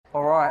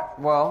Right,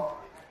 well,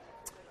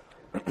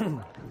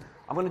 I'm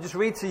going to just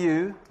read to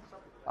you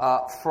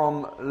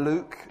from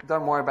Luke.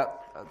 Don't worry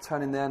about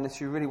turning there unless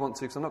you really want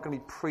to, because I'm not going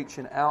to be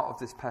preaching out of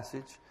this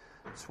passage.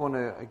 Just want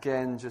to,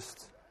 again,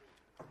 just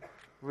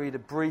read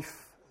a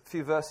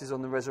few verses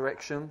on the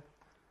resurrection,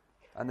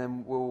 and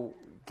then we'll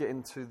get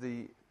into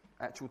the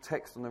actual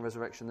text on the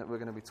resurrection that we're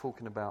going to be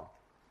talking about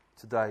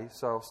today.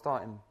 So I'll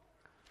start in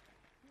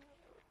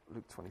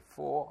Luke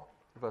 24,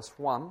 verse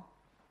 1.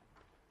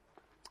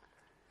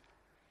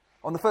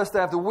 On the first day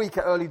of the week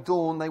at early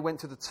dawn, they went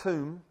to the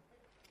tomb,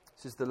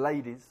 this is the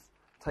ladies,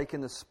 taking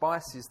the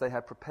spices they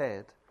had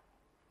prepared,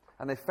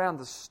 and they found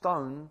the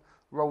stone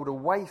rolled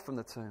away from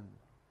the tomb.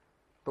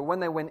 But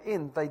when they went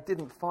in, they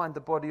didn't find the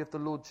body of the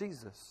Lord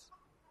Jesus.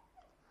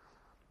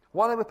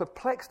 While they were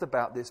perplexed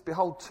about this,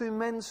 behold, two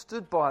men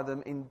stood by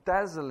them in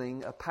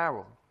dazzling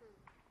apparel.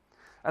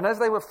 And as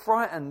they were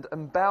frightened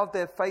and bowed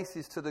their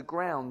faces to the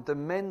ground, the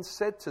men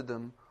said to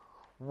them,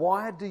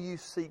 "Why do you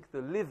seek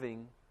the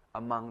living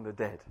among the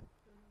dead?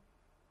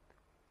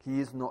 He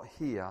is not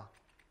here,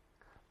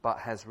 but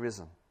has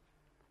risen."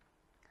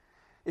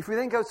 If we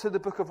then go to the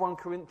book of 1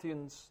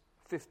 Corinthians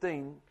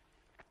 15,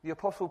 the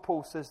Apostle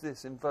Paul says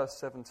this in verse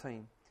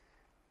 17.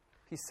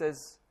 He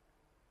says,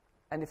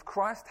 "And if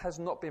Christ has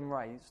not been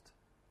raised,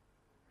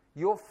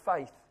 your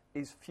faith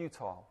is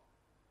futile,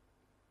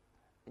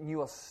 and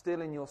you are still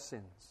in your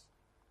sins.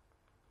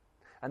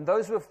 And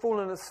those who have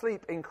fallen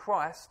asleep in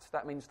Christ,"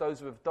 that means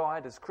those who have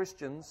died as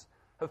Christians,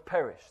 "have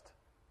perished.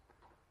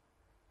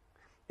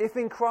 If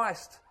in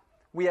Christ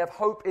we have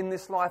hope in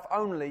this life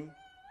only,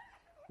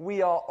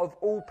 we are of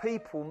all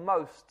people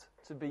most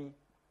to be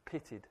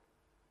pitied."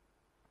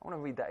 I want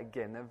to read that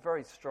again. They're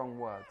very strong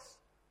words.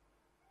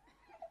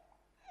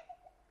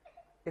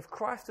 If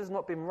Christ has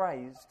not been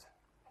raised,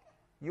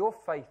 your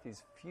faith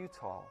is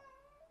futile,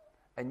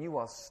 and you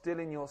are still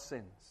in your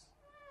sins.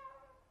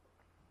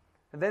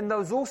 And then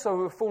those also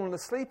who have fallen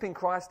asleep in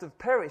Christ have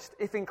perished.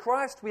 If in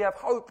Christ we have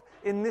hope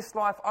in this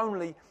life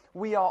only,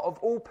 we are of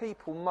all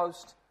people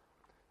most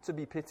to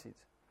be pitied.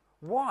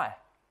 Why?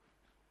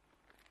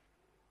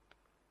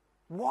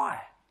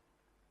 Why?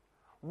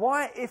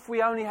 Why, if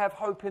we only have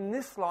hope in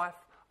this life,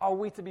 are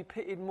we to be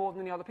pitied more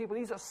than any other people?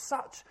 These are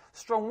such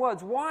strong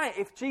words. Why,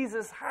 if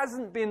Jesus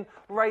hasn't been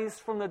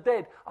raised from the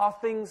dead, are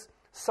things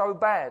so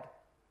bad?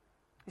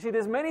 You see,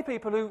 there's many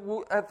people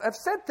who have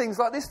said things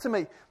like this to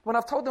me. When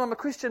I've told them I'm a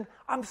Christian,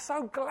 "I'm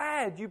so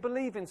glad you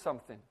believe in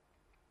something."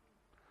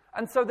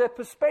 And so their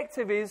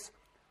perspective is,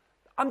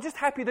 "I'm just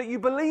happy that you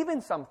believe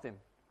in something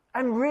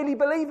and really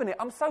believe in it.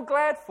 I'm so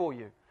glad for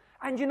you."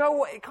 And you know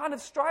what? It kind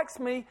of strikes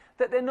me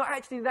that they're not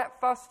actually that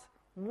fussed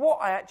what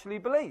I actually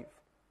believe.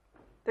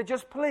 They're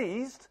just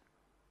pleased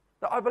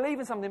that I believe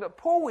in something. But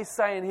Paul is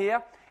saying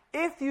here,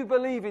 if you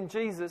believe in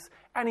Jesus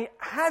and he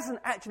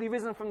hasn't actually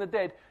risen from the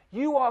dead,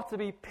 you are to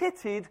be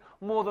pitied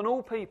more than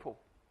all people.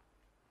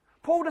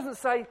 Paul doesn't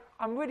say,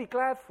 "I'm really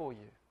glad for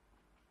you.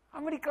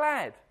 I'm really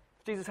glad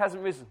Jesus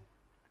hasn't risen."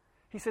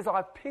 He says,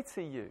 "I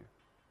pity you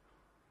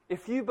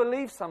if you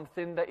believe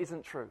something that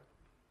isn't true.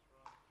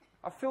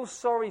 I feel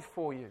sorry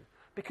for you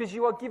because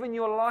you are giving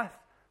your life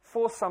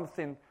for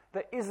something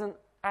that isn't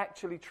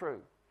actually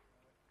true."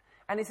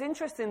 And it's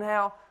interesting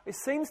how it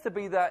seems to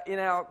be that in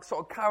our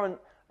sort of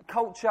current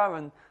culture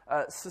and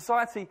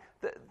society,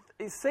 that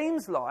it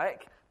seems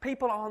like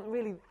people aren't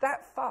really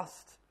that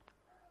fussed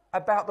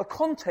about the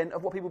content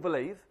of what people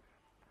believe.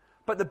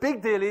 But the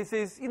big deal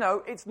is you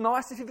know, it's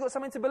nice if you've got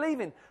something to believe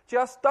in.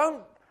 Just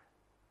don't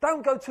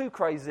go too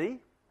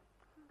crazy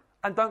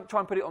and don't try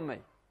and put it on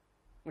me.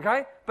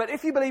 Okay? But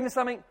if you believe in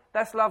something,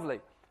 that's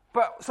lovely.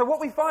 But so what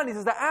we find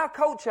is that our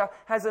culture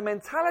has a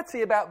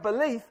mentality about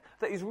belief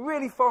that is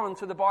really foreign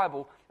to the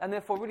Bible and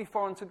therefore really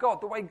foreign to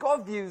God. The way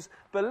God views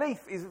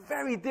belief is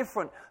very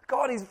different.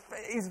 God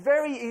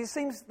he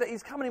seems that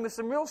he's coming in with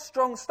some real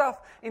strong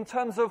stuff in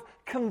terms of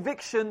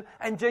conviction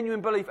and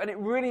genuine belief, and it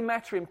really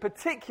matters him,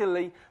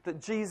 particularly that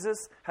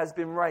Jesus has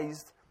been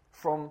raised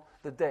from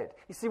the dead.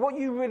 You see, what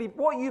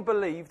you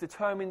believe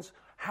determines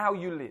how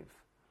you live.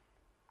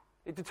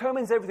 It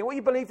determines everything. What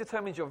you believe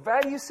determines your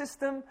value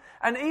system.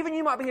 And even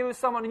you might be here with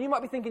someone and you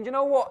might be thinking, "You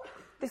know what?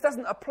 This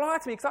doesn't apply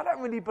to me because I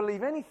don't really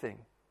believe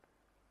anything."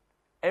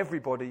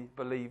 Everybody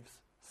believes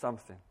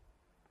something.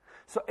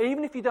 So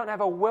even if you don't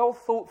have a well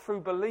thought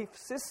through belief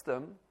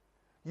system,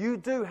 you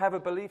do have a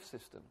belief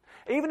system.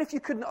 Even if you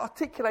couldn't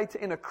articulate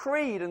it in a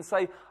creed and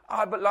say,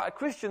 "But like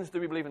Christians,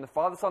 do we believe in the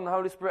Father, Son, and the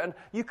Holy Spirit?" And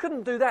you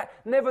couldn't do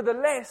that.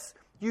 Nevertheless,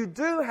 you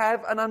do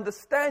have an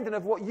understanding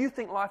of what you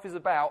think life is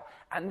about,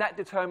 and that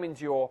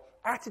determines your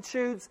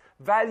attitudes,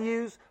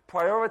 values,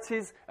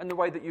 priorities, and the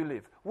way that you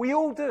live. We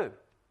all do.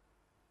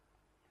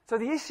 So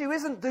the issue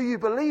isn't do you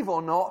believe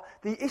or not.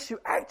 The issue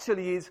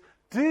actually is,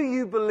 do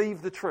you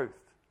believe the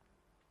truth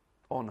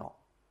or not?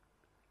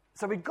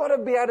 So we've got to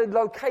be able to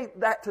locate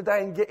that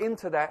today and get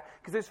into that,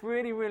 because it's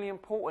really, really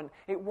important.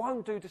 It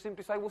won't do to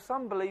simply say, "Well,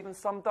 some believe and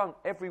some don't."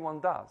 Everyone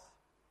does.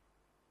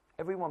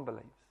 Everyone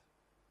believes.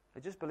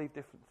 They just believe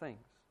different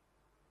things.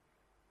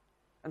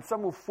 And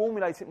some will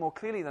formulate it more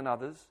clearly than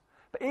others,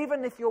 But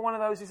even if you're one of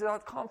those who says, I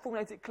can't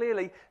formulate it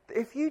clearly,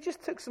 if you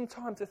just took some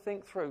time to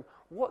think through,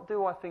 what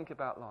do I think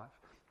about life?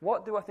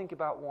 What do I think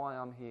about why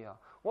I'm here?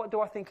 What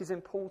do I think is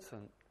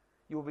important?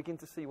 You will begin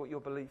to see what your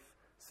belief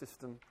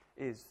system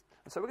is.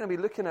 And so we're going to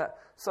be looking at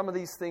some of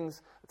these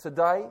things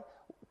today.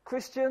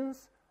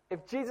 Christians,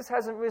 if Jesus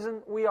hasn't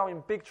risen, we are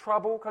in big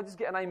trouble. Can I just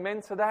get an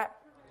amen to that?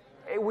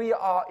 We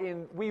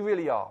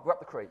really are. We're up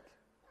the creek.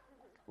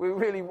 We're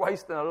really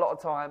wasting a lot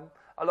of time,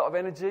 a lot of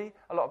energy,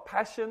 a lot of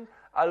passion,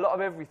 a lot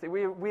of everything.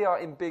 We are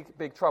in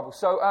big trouble.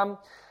 So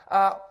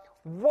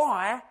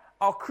why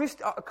are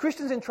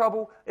Christians in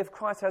trouble if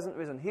Christ hasn't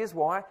risen? Here's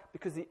why.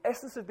 Because the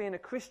essence of being a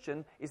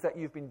Christian is that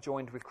you've been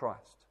joined with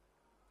Christ.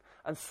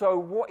 And so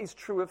what is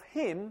true of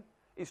him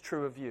is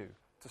true of you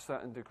to a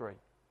certain degree.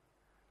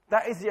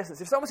 That is the essence.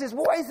 If someone says,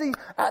 what is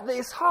at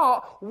its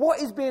heart,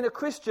 what is being a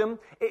Christian?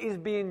 It is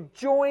being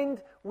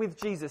joined with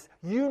Jesus,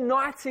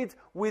 united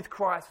with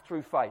Christ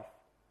through faith.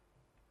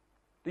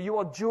 That you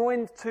are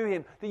joined to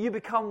him, that you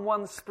become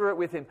one spirit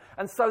with him.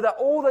 And so that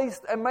all these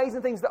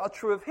amazing things that are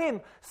true of him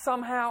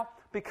somehow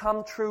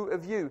become true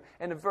of you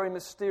in a very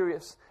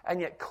mysterious and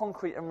yet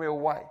concrete and real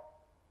way.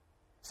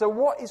 So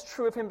what is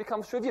true of him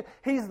becomes true of you.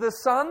 He's the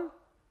Son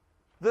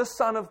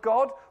of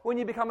God. When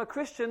you become a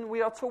Christian,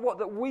 we are taught what?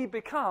 That we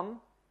become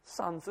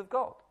sons of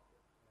God.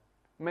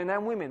 Men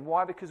and women.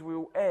 Why? Because we're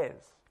all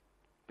heirs.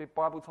 Big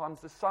Bible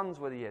times the sons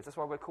were the heirs. That's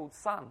why we're called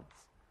sons.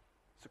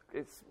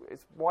 It's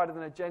wider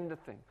than a gender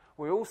thing.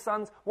 We're all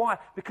sons. Why?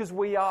 Because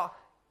we are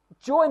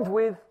joined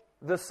with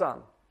the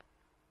Son.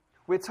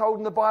 We're told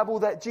in the Bible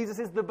that Jesus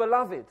is the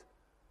beloved. Do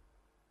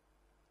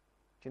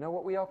you know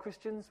what we are,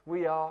 Christians?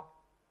 We are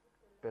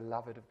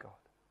beloved of God.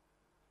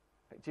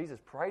 Jesus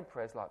prayed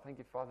prayers like, thank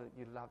you, Father, that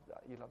you love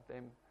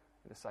them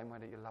in the same way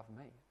that you love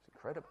me. It's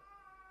incredible.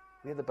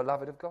 We are the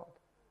beloved of God.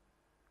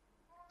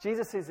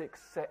 Jesus is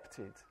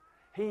accepted.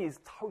 He is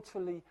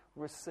totally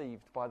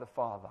received by the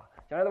Father.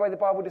 Do you know the way the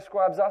Bible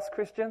describes us,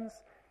 Christians?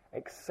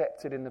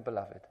 Accepted in the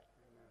beloved.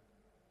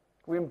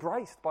 We're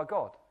embraced by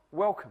God.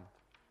 Welcomed.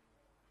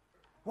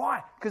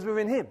 Why? Because we're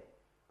in him.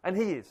 And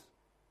he is.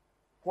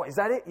 What, is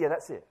that it? Yeah,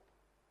 that's it.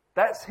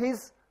 That's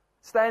his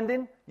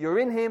standing. You're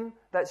in him.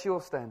 That's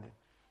your standing.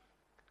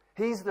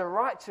 He's the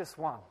righteous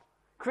one.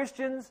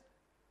 Christians,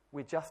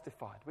 we're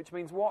justified. Which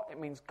means what? It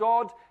means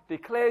God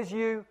declares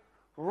you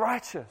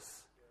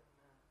righteous.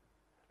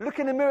 Look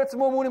in the mirror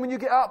tomorrow morning when you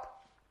get up.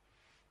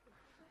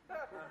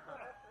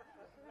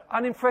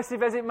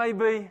 Unimpressive as it may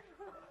be.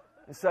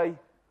 And say,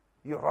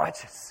 you're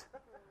righteous.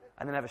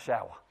 And then have a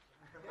shower.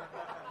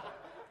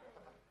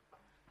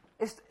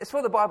 It's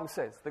what the Bible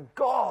says. That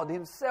God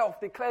himself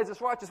declares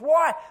us righteous.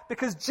 Why?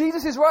 Because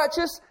Jesus is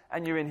righteous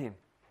and you're in him.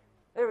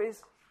 There it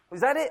is.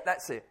 Is that it?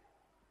 That's it.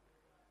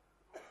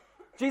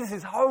 Jesus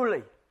is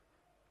holy.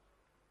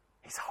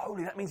 He's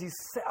holy. That means he's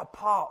set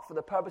apart for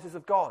the purposes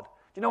of God. Do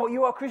you know what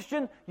you are,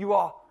 Christian? You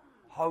are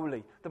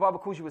holy. The Bible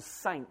calls you a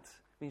saint.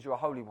 It means you're a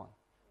holy one.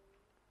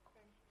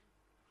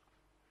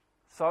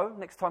 So,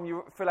 next time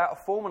you fill out a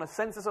form on a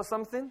census or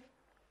something,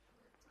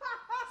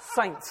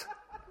 saint,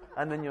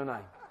 and then your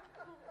name.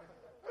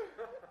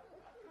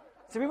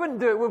 See, we wouldn't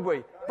do it, would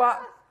we?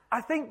 But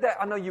I think that,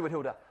 I know you would,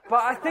 Hilda,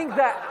 but I think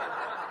that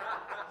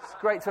it's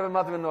great to have a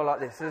mother-in-law like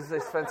this.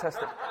 It's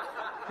fantastic.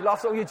 She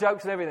laughs at all your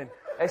jokes and everything.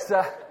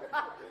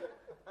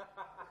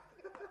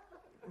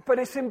 But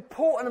it's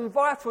important and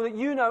vital that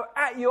you know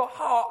at your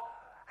heart,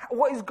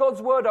 what is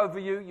God's word over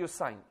you? You're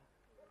saint.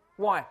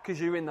 Why? Because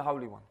you're in the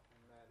Holy One.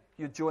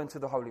 You're joined to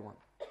the Holy One.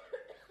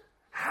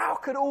 How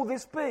could all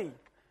this be?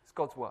 It's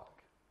God's work.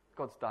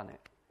 God's done it.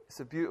 It's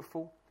a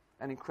beautiful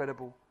and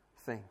incredible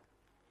thing.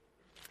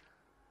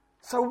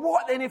 So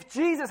what then if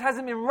Jesus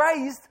hasn't been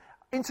raised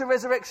into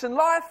resurrection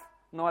life?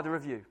 Neither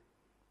of you.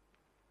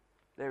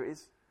 There it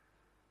is.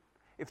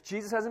 If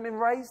Jesus hasn't been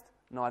raised,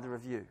 neither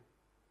of you.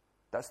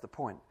 That's the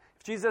point.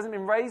 If Jesus hasn't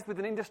been raised with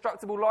an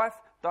indestructible life,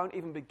 don't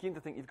even begin to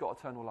think you've got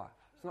eternal life.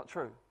 It's not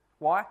true.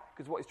 Why?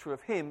 Because what is true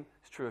of him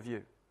is true of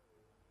you.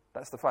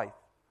 That's the faith.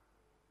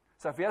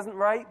 So if he hasn't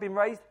been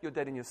raised, you're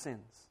dead in your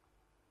sins.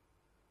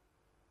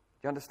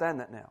 You understand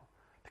that now?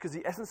 Because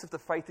the essence of the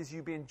faith is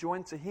you being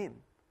joined to him.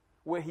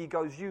 Where he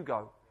goes, you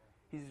go.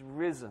 He's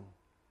risen,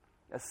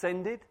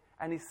 ascended,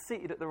 and is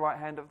seated at the right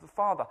hand of the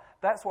Father.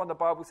 That's why the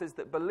Bible says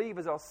that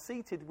believers are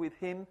seated with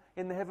him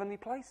in the heavenly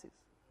places.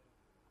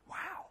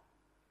 Wow.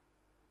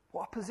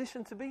 What a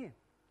position to be in.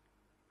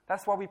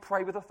 That's why we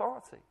pray with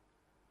authority.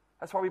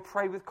 That's why we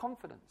pray with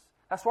confidence.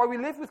 That's why we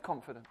live with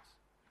confidence.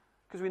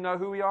 Because we know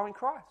who we are in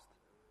Christ.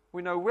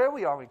 We know where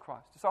we are in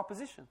Christ. It's our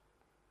position.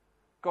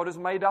 God has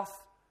made us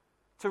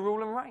to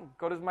rule and reign.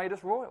 God has made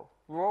us royal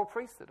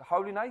priesthood, a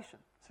holy nation.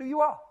 It's who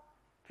you are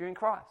if you're in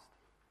Christ.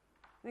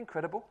 Isn't it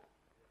incredible?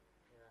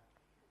 Yeah.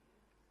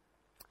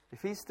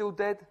 If he's still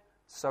dead,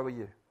 so are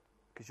you,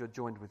 because you're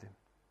joined with him.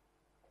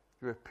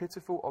 You're a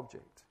pitiful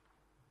object,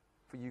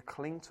 for you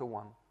cling to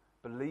one,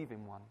 believe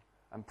in one,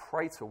 and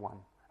pray to one,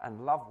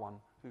 and love one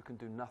who can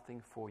do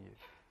nothing for you.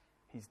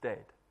 He's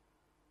dead,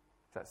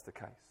 if that's the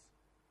case.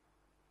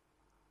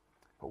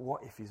 But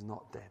what if he's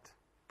not dead?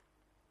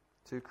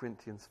 2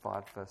 Corinthians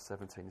 5 verse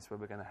 17. This is where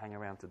we're going to hang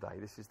around today.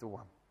 This is the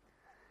one.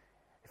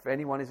 If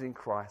anyone is in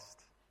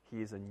Christ,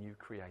 he is a new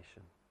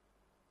creation.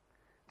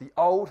 The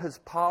old has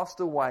passed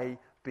away.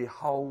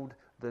 Behold,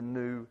 the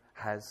new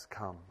has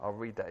come. I'll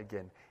read that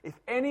again. If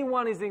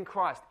anyone is in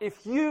Christ,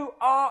 if you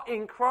are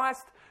in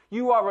Christ,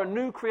 you are a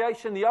new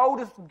creation. The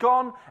old is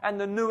gone and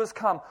the new has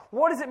come.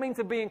 What does it mean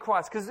to be in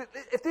Christ? Because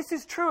if this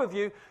is true of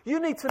you, you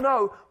need to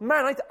know,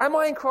 man, am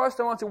I in Christ?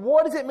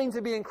 What does it mean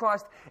to be in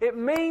Christ? It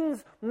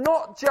means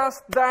not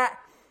just that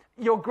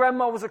your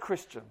grandma was a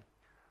Christian,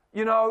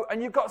 you know,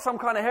 and you've got some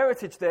kind of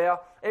heritage there.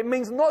 It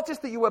means not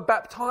just that you were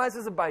baptized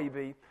as a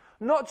baby,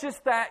 not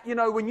just that, you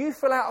know, when you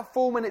fill out a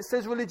form and it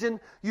says religion,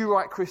 you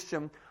write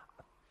Christian.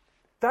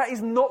 That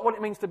is not what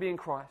it means to be in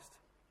Christ.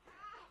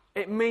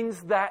 It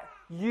means that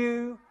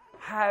you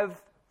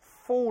have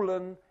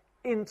fallen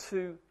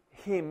into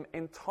Him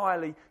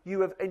entirely. You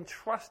have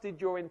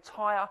entrusted your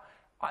entire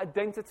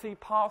identity,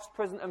 past,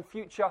 present and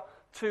future,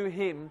 to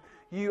Him.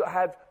 You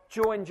have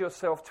joined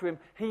yourself to Him.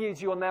 He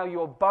is now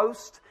your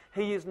boast.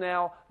 He is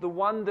now the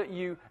one that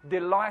you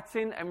delight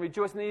in and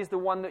rejoice in. He is the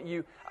one that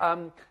you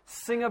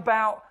sing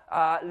about,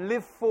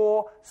 live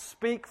for,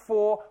 speak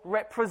for,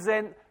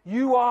 represent.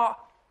 You are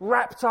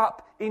wrapped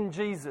up in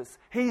Jesus.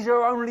 He's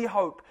your only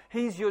hope.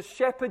 He's your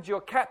shepherd,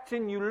 your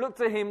captain. You look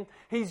to Him.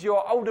 He's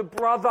your older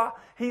brother.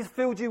 He's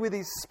filled you with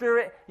His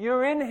Spirit.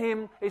 You're in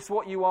Him. It's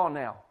what you are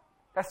now.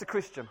 That's the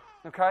Christian,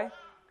 okay?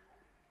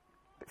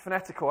 Bit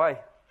fanatical, eh?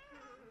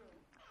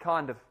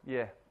 Kind of,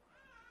 yeah.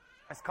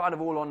 It's kind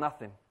of all or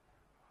nothing.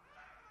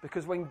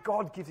 Because when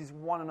God gives His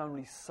one and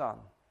only Son,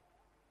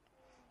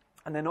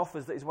 and then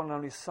offers that His one and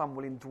only Son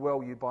will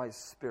indwell you by His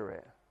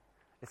Spirit,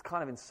 it's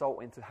kind of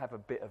insulting to have a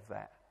bit of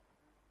that.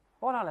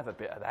 Well, I'll have a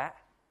bit of that.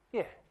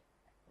 Yeah.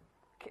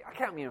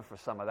 Count me in for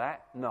some of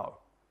that. No.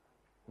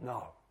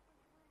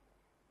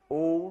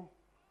 All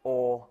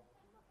or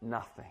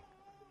nothing.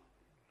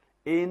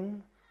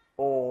 In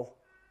or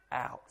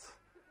out.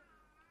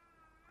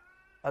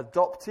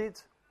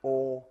 Adopted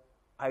or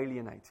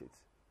alienated.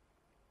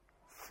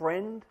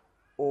 Friend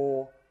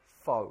or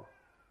foe.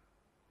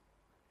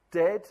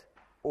 Dead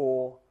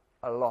or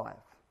alive.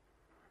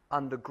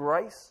 Under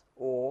grace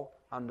or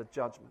under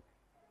judgment.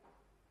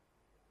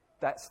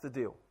 That's the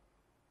deal.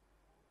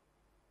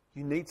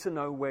 You need to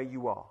know where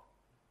you are.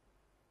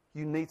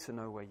 You need to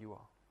know where you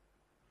are.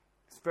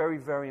 It's very,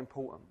 very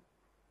important.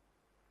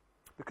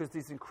 Because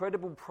these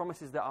incredible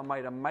promises that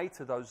are made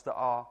to those that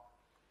are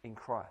in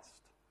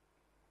Christ.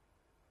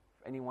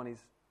 If anyone is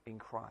in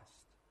Christ.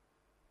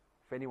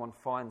 If anyone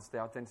finds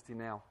their identity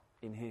now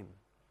in Him.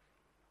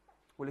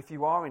 Well, if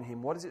you are in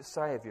Him, what does it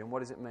say of you and what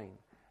does it mean?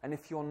 And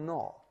if you're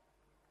not,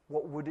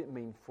 what would it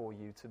mean for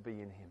you to be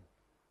in Him?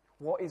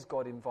 What is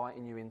God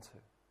inviting you into?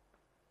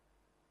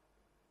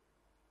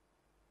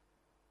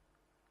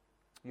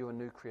 You're a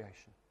new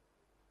creation.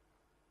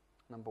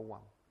 Number one,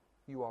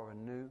 you are a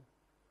new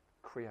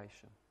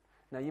creation.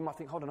 Now you might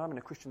think, hold on, I've been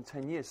a Christian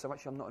 10 years, so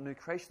actually I'm not a new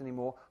creation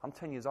anymore. I'm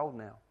 10 years old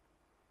now.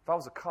 If I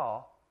was a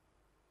car,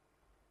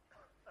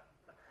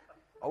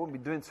 I wouldn't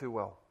be doing too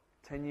well.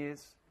 10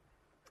 years.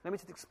 Let me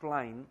just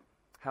explain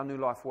how new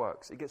life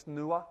works. It gets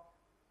newer.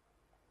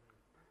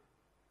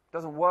 It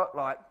doesn't work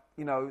like,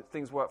 you know,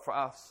 things work for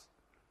us.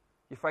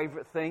 Your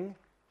favourite thing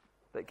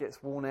that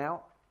gets worn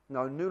out.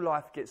 No, new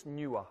life gets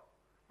newer.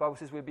 The Bible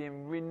says we're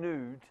being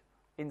renewed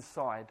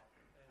inside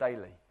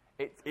daily.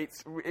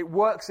 It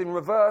works in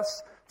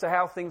reverse to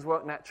how things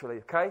work naturally.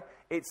 Okay,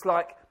 it's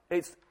like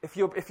if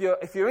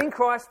you're in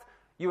Christ,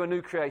 you're a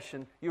new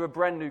creation. You're a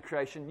brand new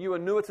creation. You are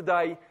newer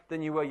today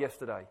than you were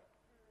yesterday.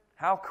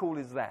 How cool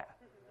is that?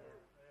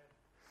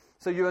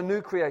 So you're a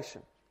new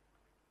creation.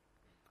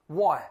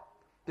 Why?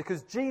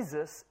 Because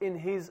Jesus, in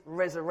His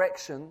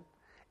resurrection,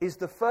 is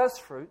the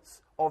first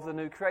fruits of the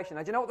new creation.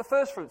 Now, do you know what the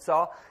first fruits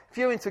are? If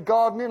you're into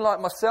gardening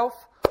like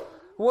myself,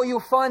 what you'll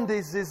find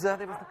is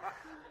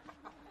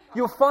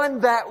you'll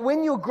find that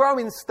when you're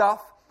growing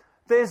stuff,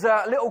 there's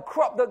a little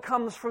crop that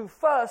comes through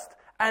first.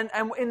 And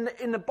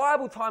in the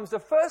Bible times, the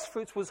first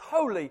fruits was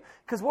holy.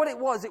 Because what it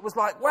was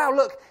like, wow,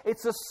 look,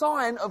 it's a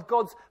sign of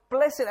God's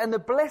blessing and the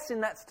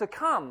blessing that's to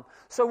come.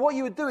 So what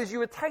you would do is you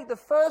would take the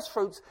first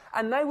fruits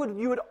and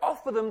you would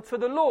offer them to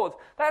the Lord.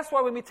 That's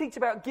why when we teach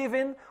about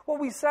giving, what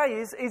we say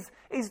is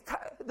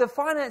the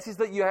finances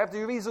that you have,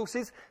 the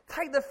resources,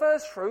 take the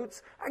first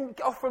fruits and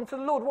offer them to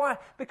the Lord. Why?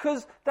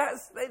 Because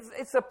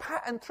it's a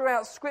pattern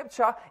throughout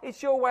Scripture.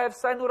 It's your way of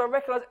saying, Lord, I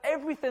recognise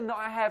everything that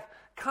I have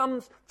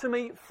comes to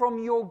me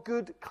from your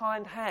good,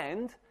 kind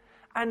hand,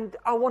 and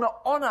I want to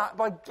honour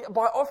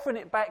by offering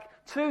it back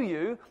to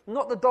you,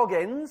 not the dog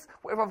ends,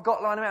 whatever I've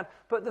got lying around,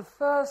 but the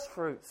first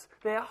fruits.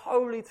 They're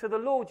holy to the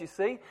Lord, you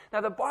see.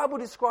 Now, the Bible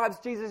describes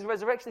Jesus'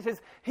 resurrection. It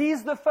says,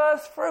 He's the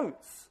first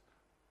fruits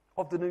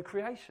of the new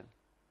creation.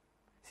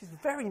 This is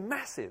very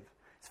massive.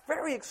 It's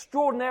very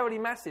extraordinarily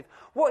massive.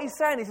 What he's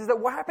saying is that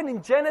what happened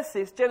in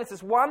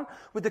Genesis 1,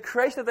 with the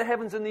creation of the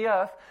heavens and the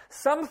earth,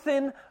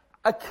 something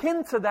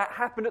akin to that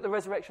happened at the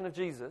resurrection of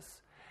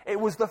Jesus. It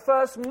was the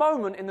first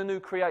moment in the new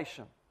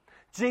creation.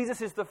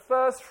 Jesus is the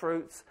first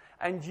fruits,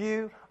 and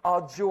you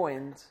are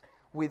joined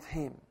with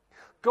him.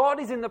 God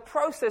is in the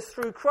process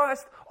through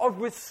Christ of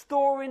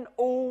restoring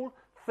all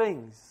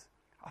things.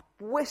 I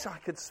wish I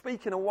could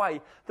speak in a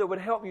way that would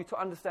help you to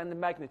understand the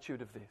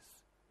magnitude of this.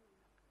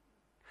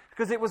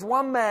 Because it was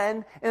one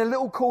man in a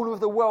little corner of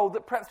the world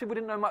that perhaps people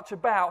didn't know much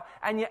about,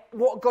 and yet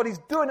what God is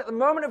doing at the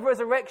moment of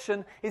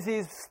resurrection is he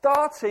is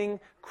starting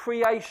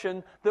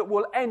creation that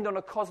will end on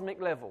a cosmic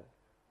level.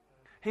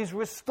 It's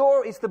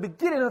the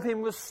beginning of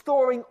him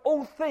restoring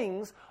all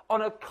things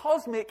on a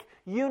cosmic,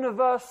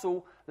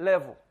 universal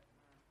level.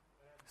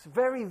 It's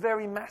very,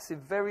 very massive,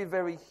 very,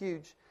 very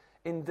huge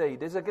indeed.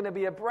 There's going to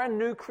be a brand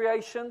new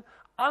creation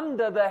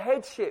under the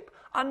headship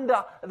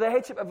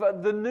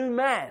of the new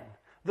man,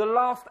 the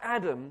last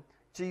Adam,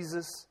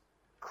 Jesus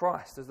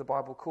Christ, as the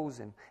Bible calls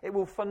him. It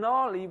will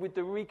finale with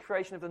the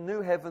recreation of the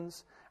new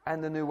heavens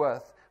and the new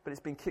earth, but it's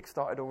been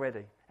kick-started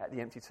already at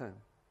the empty tomb.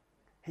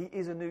 He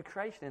is a new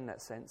creation in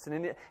that sense.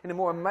 And in a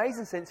more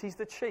amazing sense, he's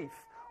the chief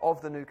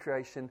of the new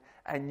creation,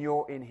 and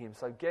you're in him.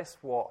 So guess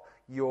what?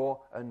 You're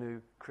a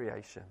new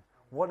creation.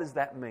 What does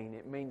that mean?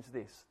 It means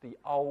this: the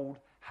old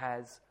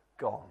has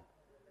gone.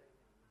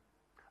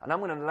 And I'm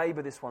going to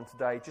labour this one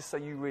today just so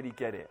you really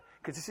get it.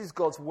 Because this is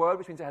God's word,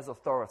 which means it has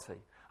authority.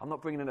 I'm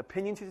not bringing an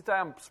opinion to you today.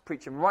 I'm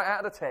preaching right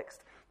out of the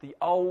text. The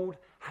old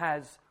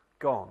has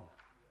gone.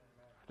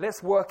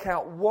 Let's work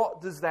out,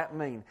 what does that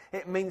mean?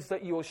 It means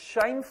that your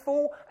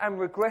shameful and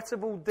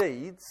regrettable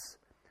deeds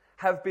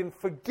have been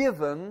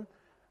forgiven.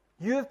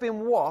 You've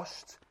been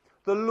washed.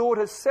 The Lord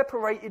has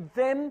separated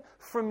them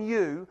from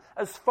you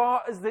as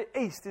far as the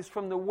east is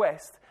from the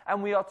west.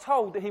 And we are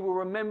told that he will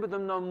remember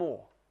them no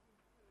more.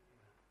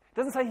 It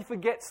doesn't say he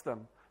forgets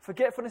them.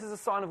 Forgetfulness is a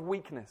sign of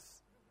weakness.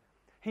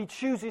 He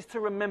chooses to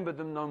remember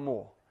them no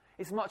more.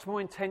 It's much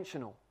more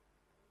intentional.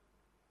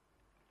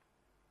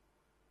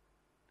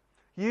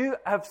 You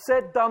have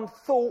said, done,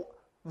 thought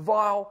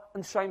vile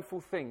and shameful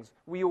things.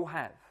 We all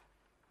have.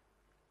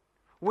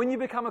 When you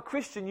become a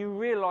Christian, you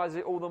realise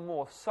it all the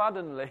more.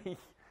 Suddenly,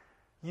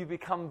 you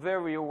become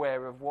very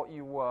aware of what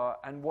you were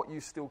and what you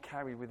still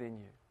carry within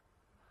you.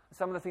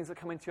 Some of the things that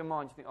come into your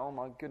mind, you think, oh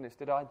my goodness,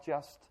 did I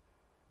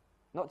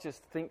not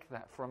just think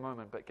that for a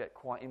moment, but get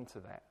quite into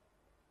that?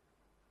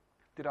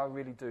 Did I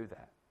really do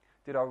that?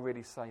 Did I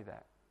really say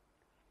that?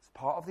 It's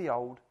part of the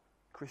old.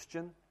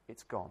 Christian,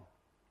 it's gone.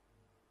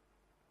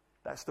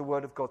 That's the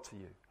word of God to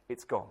you.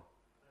 It's gone.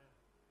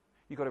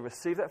 You've got to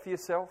receive that for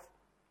yourself,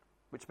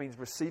 which means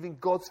receiving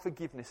God's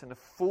forgiveness in a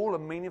full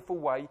and meaningful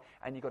way,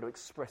 and you've got to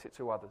express it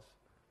to others,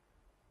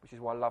 which is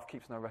why love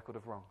keeps no record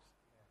of wrongs.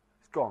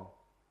 It's gone.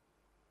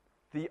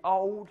 The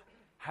old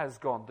has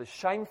gone. The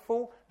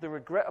shameful, the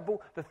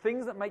regrettable, the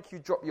things that make you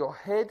drop your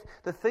head,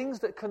 the things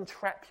that can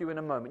trap you in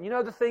a moment. You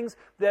know the things,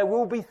 there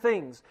will be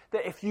things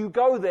that if you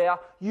go there,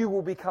 you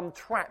will become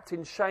trapped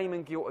in shame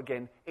and guilt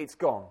again. It's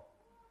gone.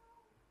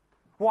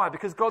 Why?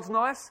 Because God's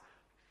nice?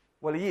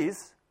 Well, he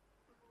is,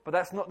 but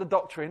that's not the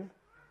doctrine.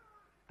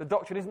 The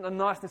doctrine isn't the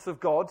niceness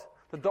of God.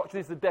 The doctrine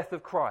is the death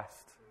of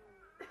Christ,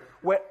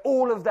 where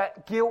all of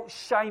that guilt,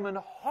 shame and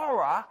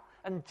horror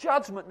and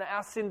judgment that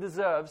our sin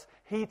deserves,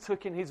 he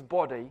took in his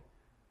body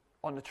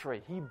on the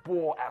tree. He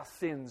bore our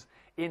sins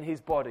in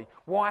his body.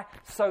 Why?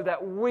 So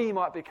that we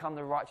might become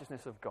the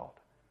righteousness of God.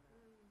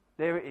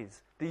 There it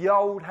is. The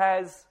old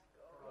has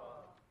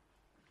gone.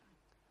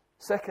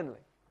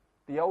 Secondly,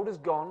 the old has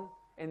gone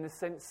in the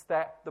sense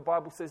that the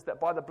Bible says that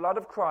by the blood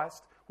of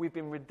Christ, we've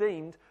been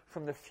redeemed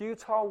from the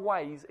futile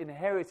ways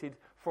inherited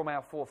from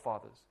our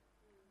forefathers.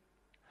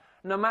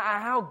 No matter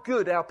how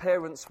good our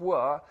parents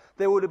were,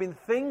 there would have been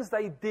things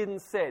they did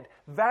and said,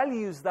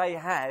 values they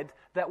had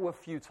that were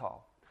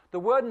futile. The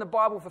word in the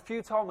Bible for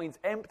futile means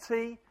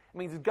empty. It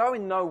means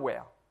going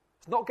nowhere.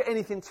 It's not got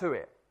anything to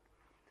it.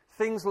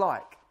 Things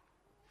like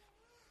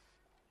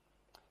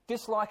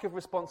dislike of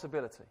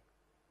responsibility.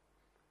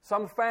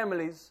 Some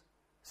families,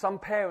 some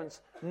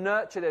parents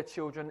nurture their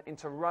children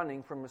into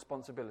running from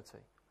responsibility.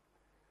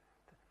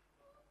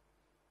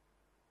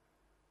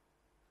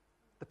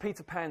 The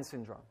Peter Pan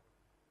syndrome.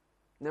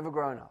 Never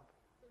grown up.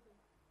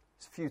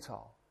 It's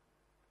futile.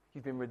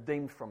 You've been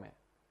redeemed from it.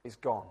 It's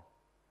gone.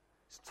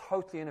 It's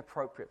totally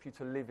inappropriate for you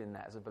to live in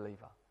that as a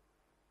believer.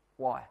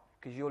 Why?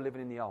 Because you're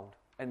living in the old.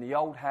 And the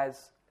old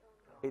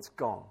it's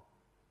gone.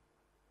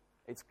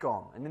 It's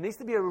gone. And there needs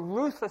to be a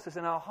ruthlessness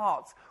in our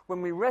hearts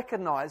when we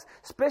recognise,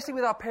 especially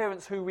with our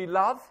parents who we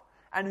love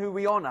and who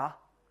we honour,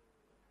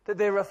 that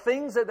there are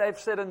things that they've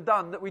said and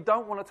done that we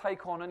don't want to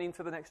take on and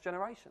into the next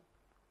generation.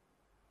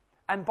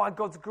 And by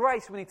God's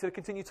grace, we need to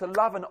continue to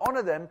love and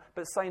honour them,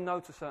 but say no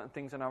to certain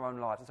things in our own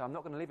lives and say, I'm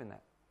not going to live in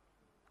that.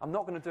 I'm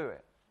not going to do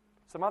it.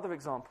 Some other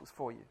examples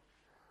for you.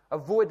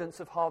 Avoidance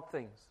of hard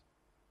things.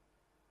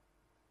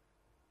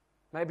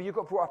 Maybe you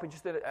got brought up in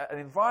just an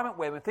environment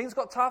where when things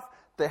got tough,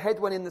 the head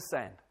went in the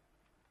sand.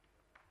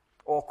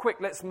 Or quick,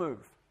 let's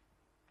move.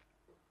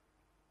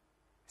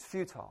 It's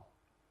futile.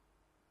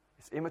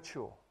 It's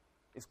immature.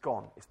 It's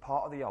gone. It's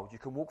part of the old. You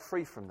can walk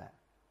free from that.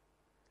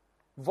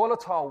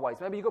 Volatile ways.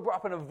 Maybe you got brought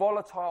up in a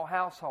volatile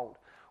household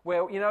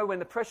where, when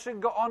the pressure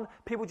got on,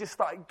 people just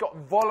got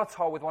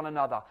volatile with one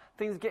another.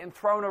 Things getting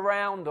thrown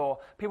around or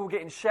people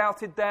getting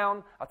shouted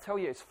down. I tell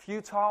you, it's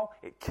futile.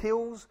 It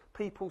kills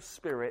people's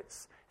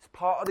spirits. It's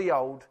part of the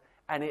old,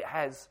 and it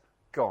has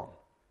gone.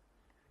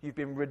 You've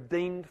been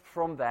redeemed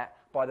from that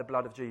by the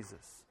blood of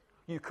Jesus.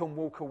 You can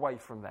walk away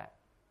from that.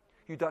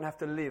 You don't have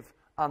to live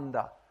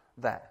under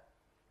that.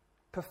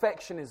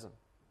 Perfectionism,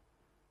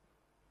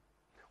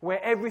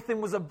 where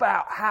everything was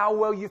about how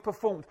well you've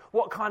performed,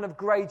 what kind of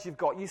grades you've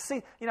got. You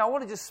see, I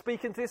want to just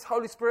speak into this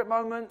Holy Spirit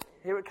moment.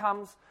 Here it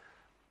comes.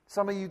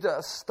 Some of you that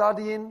are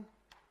studying,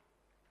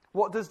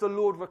 what does the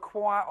Lord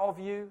require of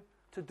you?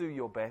 To do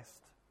your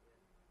best.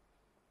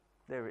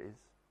 There it is.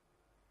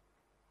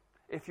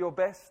 If your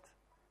best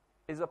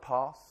is a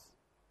pass,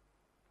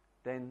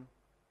 then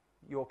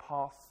your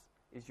pass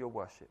is your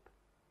worship.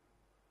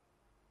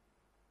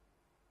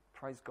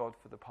 Praise God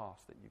for the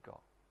pass that you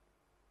got.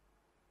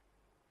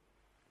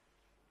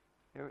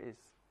 Here it is.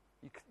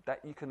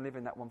 You can live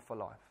in that one for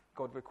life.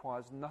 God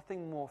requires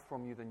nothing more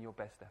from you than your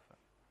best effort.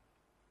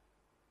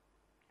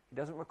 He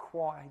doesn't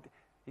require...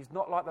 He's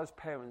not like those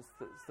parents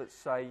that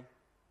say,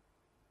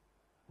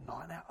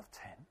 9 out of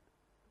 10.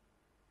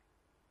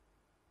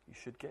 You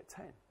should get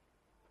 10.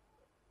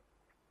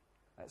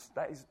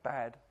 That is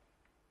bad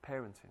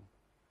parenting.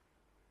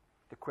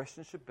 The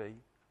question should be,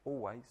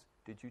 always,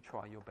 did you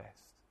try your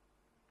best?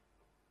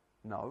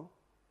 No?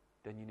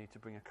 Then you need to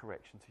bring a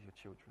correction to your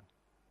children.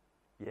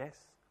 Yes?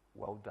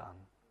 Well done,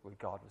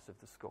 regardless of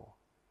the score.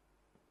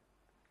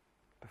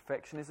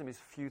 Perfectionism is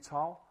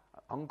futile,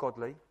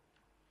 ungodly,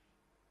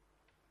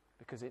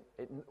 because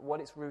what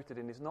it's rooted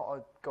in is not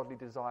a godly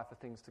desire for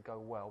things to go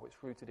well.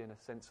 It's rooted in a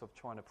sense of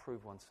trying to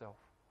prove oneself,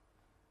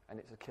 and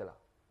it's a killer.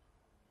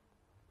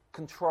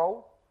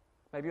 Control,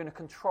 maybe you're in a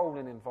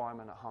controlling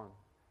environment at home.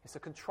 It's a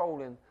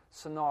controlling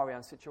scenario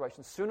and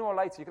situation. Sooner or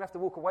later, you're going to have to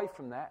walk away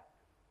from that.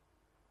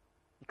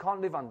 You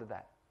can't live under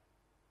that.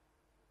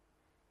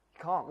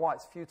 You can't. Why?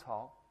 It's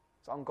futile.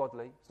 It's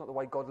ungodly. It's not the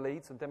way God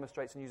leads and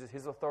demonstrates and uses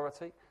his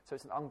authority. So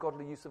it's an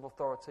ungodly use of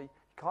authority. You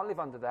can't live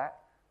under that.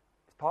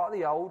 It's part of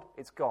the old.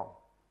 It's gone.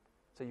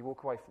 So you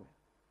walk away from it.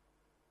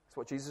 That's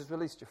what Jesus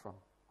released you from.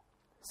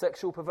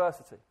 Sexual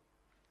perversity.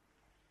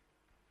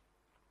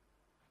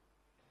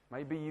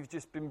 Maybe you've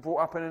just been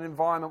brought up in an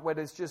environment where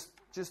there's just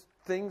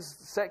things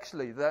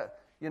sexually that,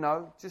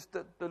 just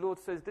that the Lord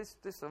says, this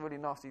is a really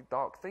nasty,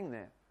 dark thing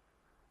there.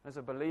 As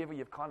a believer,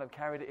 you've kind of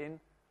carried it in.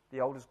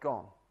 The old is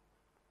gone.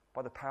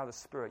 By the power of the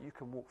Spirit, you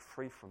can walk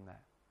free from that.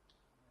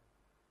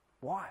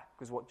 Why?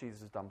 Because what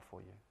Jesus has done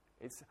for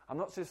you. I'm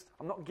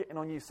not getting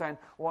on you saying,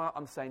 well,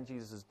 I'm saying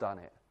Jesus has done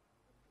it.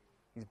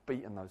 He's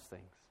beaten those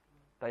things.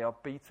 They are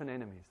beaten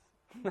enemies.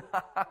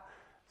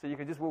 So you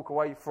can just walk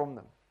away from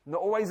them.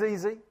 Not always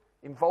easy.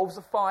 Involves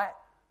a fight.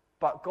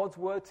 But God's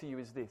word to you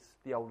is this.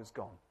 The old is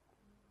gone.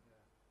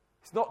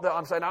 It's not that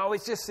I'm saying,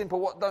 it's just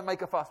simple. Don't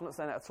make a fuss. I'm not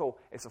saying that at all.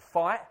 It's a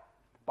fight.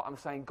 But I'm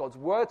saying God's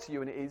word to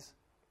you, and it's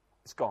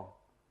gone.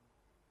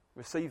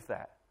 Receive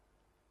that,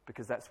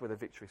 because that's where the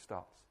victory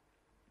starts.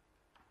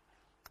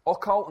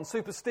 Occult and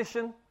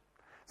superstition.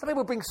 Some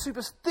people bring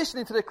superstition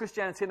into their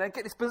Christianity, and they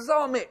get this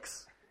bizarre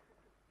mix.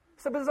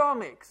 It's a bizarre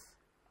mix.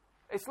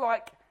 It's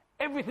like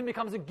everything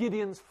becomes a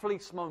Gideon's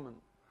fleece moment.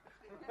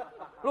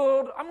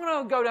 Lord, I'm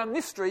going to go down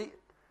this street,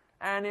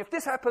 and if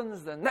this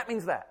happens, then that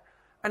means that.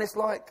 And it's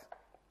like,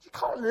 you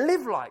can't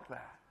live like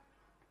that.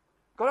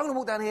 God, I'm going to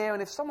walk down here,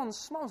 and if someone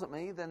smiles at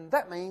me, then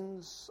that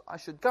means I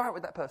should go out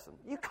with that person.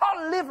 You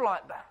can't live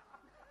like that.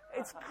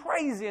 It's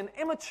crazy and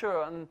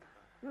immature and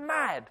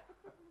mad.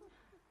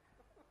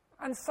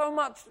 And so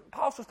much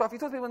pastoral stuff, you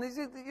talk to people,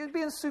 and you're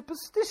being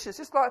superstitious.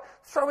 It's like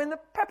throwing the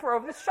pepper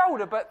over the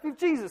shoulder, but with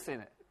Jesus in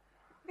it.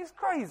 It's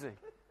crazy.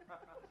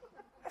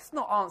 That's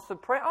not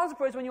answered prayer. Answered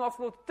prayer is when you ask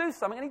the Lord to do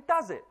something, and he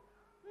does it.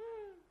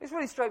 It's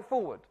really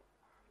straightforward.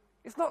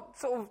 It's not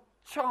sort of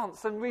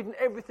chance and reading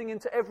everything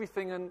into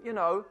everything and,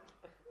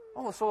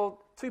 I saw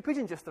 2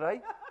 pigeons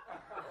yesterday.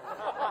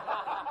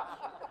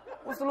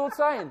 What's the Lord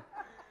saying?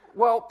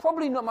 Well,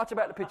 probably not much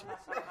about the pigeons.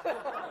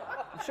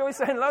 I'm sure he's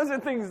saying loads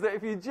of things that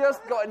if you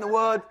just got in the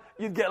Word,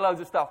 you'd get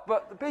loads of stuff.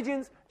 But the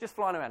pigeons, just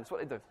flying around. That's what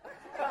they do.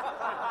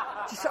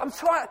 I'm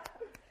trying,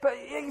 but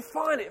you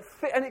find it.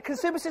 And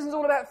consumerism is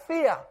all about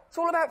fear. It's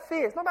all about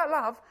fear. It's not about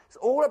love. It's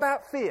all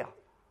about fear.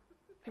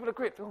 People are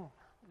gripped.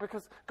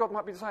 Because God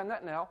might be saying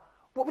that now.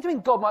 What do you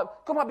mean God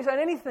might be saying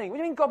anything? What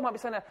do you mean God might be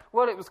saying that?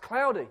 Well, it was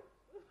cloudy.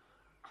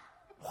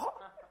 What?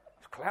 It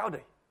was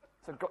cloudy.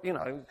 So God,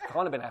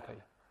 kind of been happy.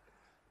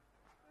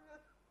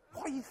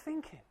 What are you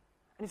thinking?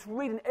 And it's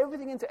reading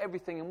everything into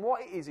everything, and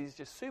what it is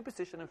just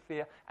superstition and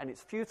fear, and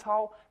it's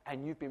futile,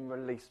 and you've been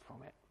released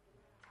from it.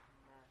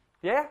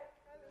 Yeah?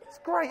 It's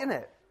great, isn't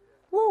it?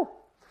 Woo!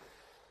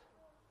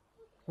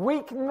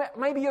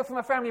 Maybe you're from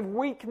a family of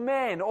weak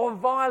men or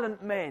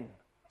violent men.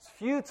 It's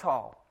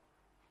futile.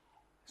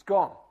 It's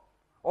gone.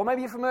 Or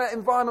maybe you're from an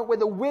environment where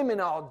the women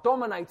are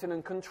dominating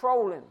and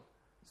controlling.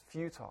 It's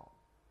futile.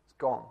 It's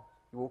gone.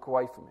 You walk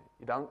away from it.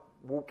 You don't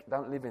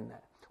live in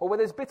that. Or where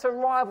there's bitter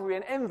rivalry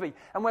and envy,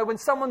 and where when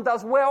someone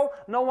does well,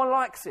 no one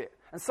likes it.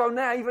 And so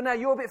now, even now,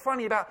 you're a bit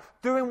funny about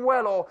doing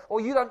well, or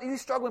you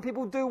struggle when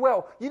people do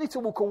well. You need to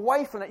walk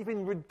away from that. You've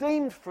been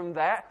redeemed from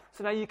that,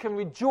 so now you can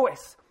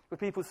rejoice with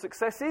people's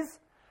successes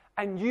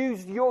and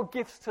use your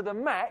gifts to the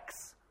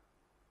max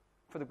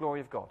for the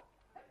glory of God.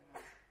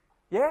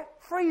 Yeah?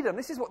 Freedom.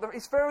 This is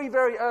it's very,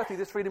 very earthly,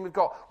 this freedom we've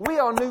got. We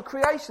are new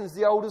creations.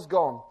 The old is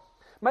gone.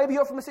 Maybe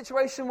you're from a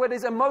situation where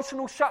there's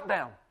emotional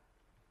shutdown.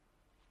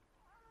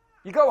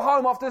 You go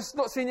home after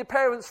not seeing your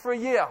parents for a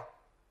year.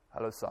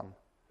 Hello, son.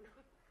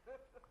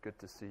 Good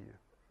to see you.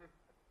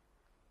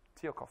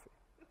 Tea or coffee?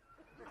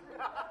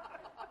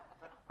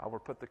 I will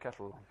put the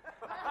kettle on.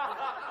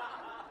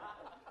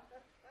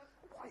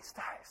 What is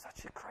that? It's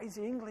such a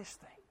crazy English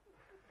thing.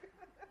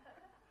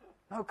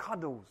 No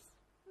cuddles.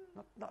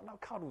 No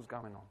cuddles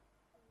going on.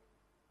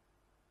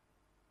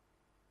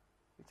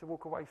 You need to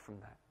walk away from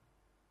that.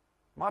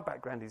 My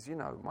background is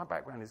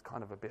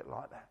kind of a bit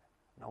like that.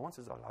 No one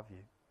says, I love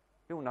you.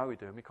 We all know we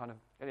do, and we kind of,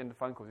 at the end of the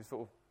phone calls, we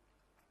sort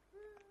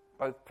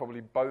of,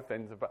 both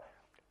ends of, but,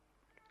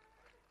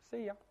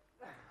 see ya.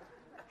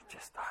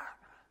 Just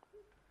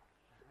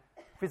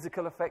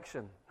physical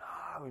affection.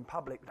 No, in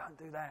public, don't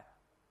do that.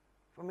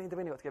 When me and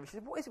Davina got together, she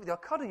said, what is it with you? I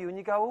cuddle you, and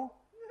you go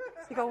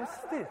all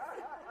stiff.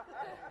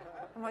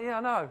 I'm like, yeah,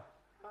 I know.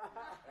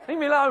 Leave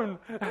me alone.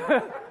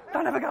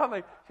 Don't ever go at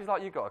me. She's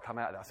like, you've got to come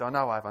out of that. I said, I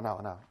know.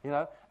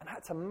 And I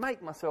had to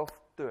make myself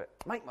do it.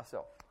 Make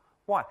myself.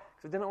 Why?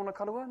 Because I didn't want to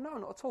cuddle her? No,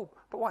 not at all.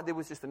 But why? There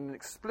was just an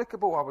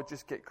inexplicable, I would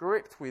just get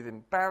gripped with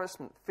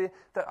embarrassment, fear,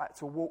 that I had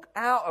to walk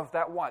out of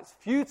that. Why? It's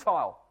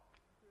futile.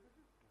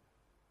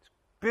 It's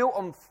built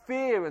on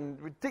fear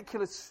and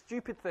ridiculous,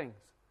 stupid things.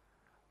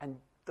 And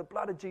the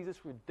blood of Jesus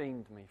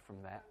redeemed me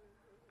from that.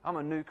 I'm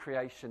a new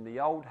creation. The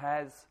old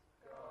has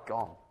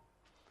gone.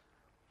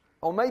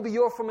 Or maybe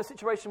you're from a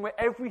situation where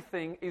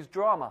everything is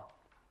drama.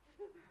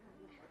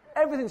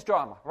 Everything's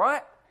drama,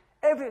 right?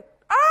 It's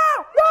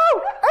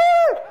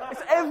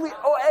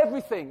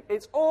everything.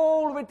 It's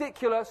all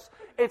ridiculous.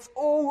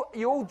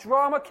 You're all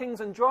drama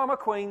kings and drama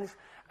queens.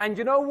 And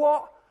you know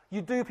what?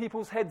 You do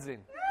people's heads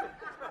in.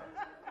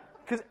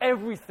 Because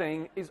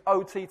everything is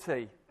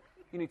OTT.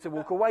 You need to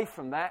walk away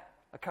from that,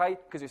 okay?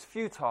 Because it's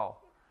futile.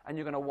 And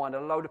you're going to wind a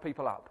load of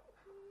people up.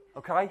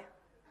 Okay?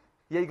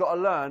 Yeah, you've got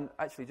to learn.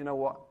 Actually, do you know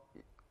what?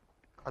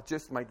 I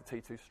just made the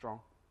tea too strong.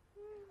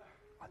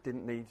 I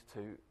didn't need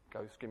to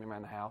go screaming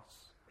around the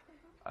house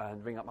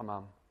and ring up my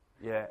mum.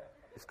 Yeah,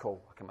 it's cool.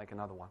 I can make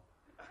another one.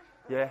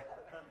 Yeah?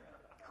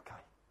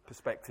 Okay.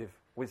 Perspective,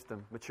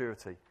 wisdom,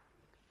 maturity.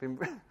 Been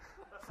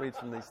freed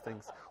from these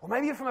things. Or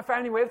maybe you're from a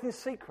family where everything's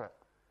secret.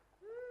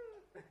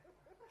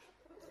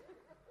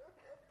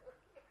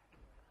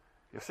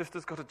 Your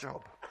sister's got a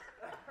job.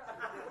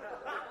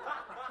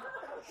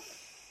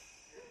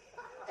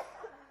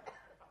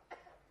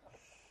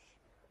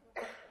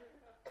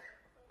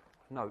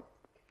 No, your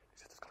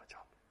sister's got a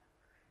job.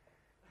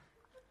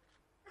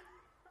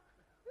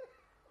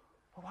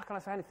 Well, why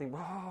can't I say anything?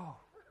 Whoa.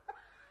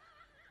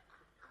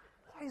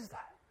 What is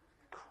that?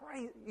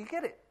 Crazy. You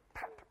get it?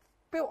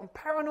 Built on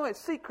paranoia,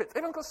 secrets.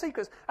 Everyone's got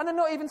secrets. And they're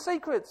not even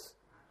secrets.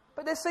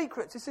 But they're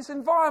secrets. It's this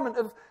environment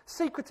of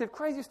secretive,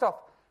 crazy stuff.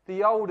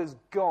 The old is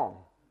gone.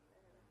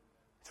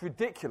 It's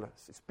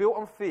ridiculous. It's built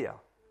on fear.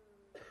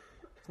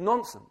 It's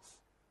nonsense.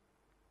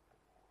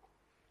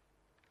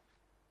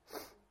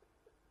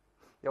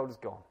 The old is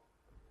gone.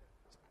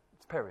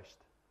 It's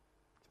perished.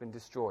 It's been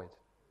destroyed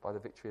by the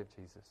victory of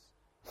Jesus.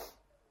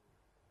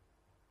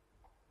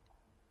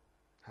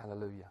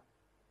 Hallelujah.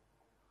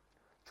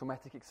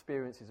 Traumatic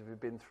experiences have we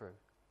been through.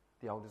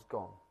 The old is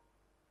gone.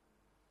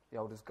 The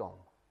old is gone.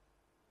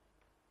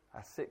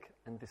 A sick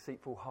and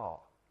deceitful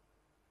heart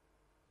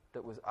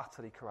that was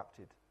utterly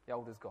corrupted. The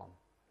old is gone.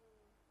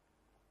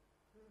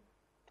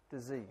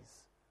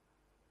 Disease.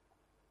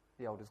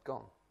 The old is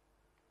gone.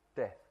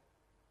 Death.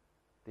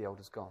 The old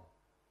is gone.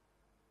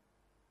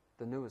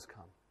 The new has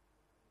come,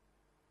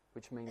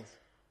 which means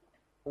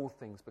all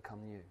things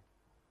become new.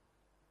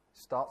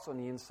 Starts on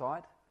the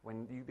inside.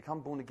 When you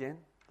become born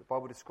again, the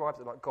Bible describes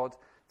it like God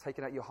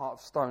taking out your heart of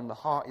stone. The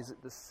heart is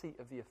at the seat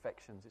of the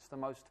affections. It's the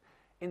most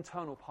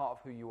internal part of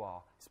who you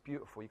are. It's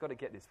beautiful. You've got to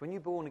get this. When you're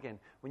born again,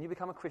 when you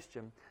become a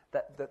Christian,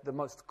 the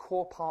most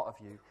core part of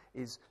you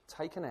is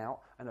taken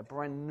out and a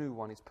brand new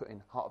one is put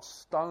in. Heart of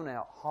stone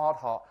out, hard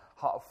heart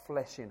of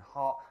flesh in,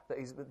 heart that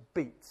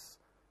beats,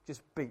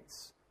 just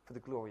beats for the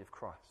glory of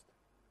Christ.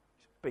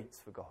 Just beats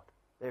for God.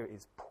 There it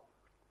is.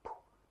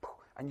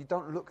 And you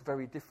don't look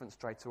very different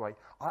straight away.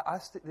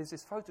 There's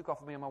this photograph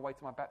of me on my way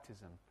to my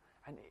baptism,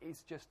 and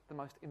it's just the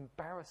most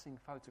embarrassing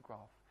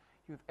photograph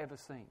you've ever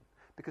seen.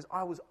 Because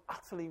I was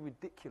utterly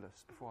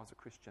ridiculous before I was a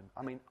Christian.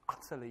 I mean,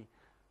 utterly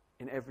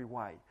in every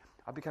way.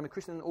 I became a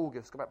Christian in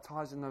August, got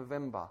baptised in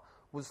November,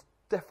 was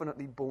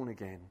definitely born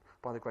again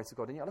by the grace of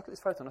God. And yet I look at this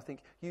photo and I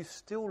think, you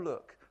still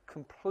look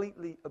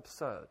completely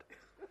absurd.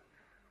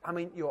 I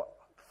mean, your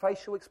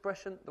facial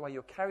expression, the way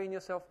you're carrying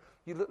yourself,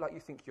 you look like you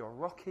think you're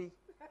Rocky.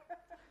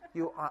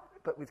 You are,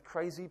 but with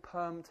crazy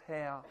permed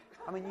hair.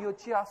 I mean, you're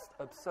just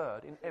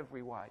absurd in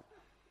every way.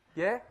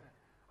 Yeah?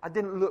 I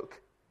didn't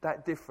look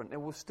that different. There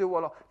will still a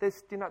lot. There's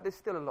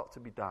still a lot to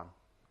be done.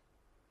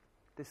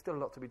 There's still a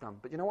lot to be done.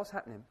 But you know what's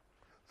happening?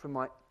 From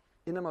my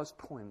innermost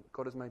point,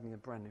 God has made me a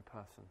brand new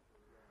person.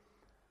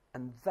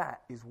 And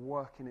that is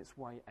working its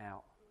way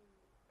out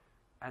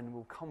and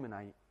will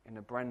culminate in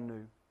a brand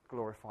new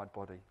glorified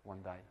body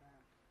one day,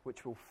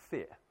 which will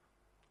fit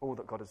all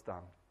that God has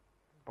done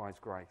by His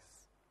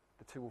grace.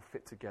 The two will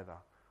fit together.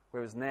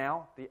 Whereas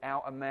now, the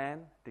outer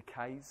man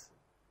decays,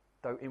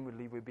 though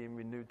inwardly we're being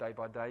renewed day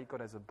by day.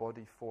 God has a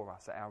body for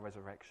us at our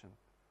resurrection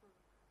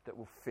that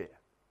will fit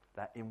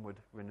that inward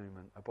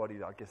renewment, a body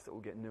that I guess that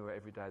will get newer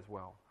every day as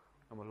well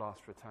and will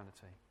last for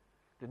eternity.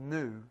 The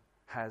new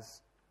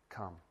has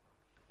come.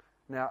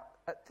 Now,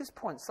 at this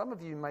point, some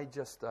of you may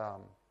just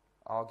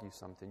argue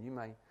something. You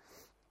may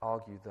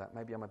argue that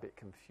maybe I'm a bit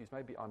confused.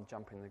 Maybe I'm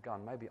jumping the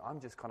gun. Maybe I'm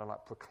just kind of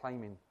like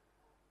proclaiming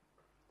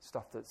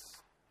stuff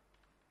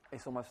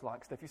it's almost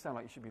like, Steph, you sound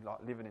like you should be like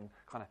living in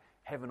kind of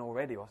heaven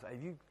already. Or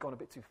have you gone a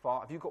bit too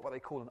far? Have you got what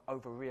they call an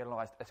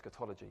over-realized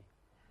eschatology? Do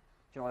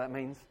you know what that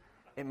means?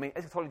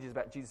 Eschatology is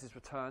about Jesus'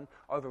 return.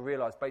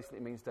 Over-realized basically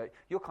means that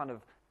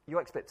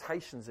your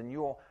expectations and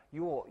your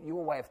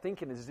way of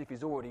thinking is as if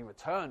He's already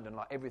returned and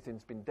like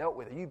everything's been dealt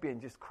with. Are you being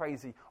just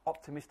crazy,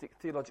 optimistic,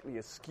 theologically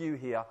askew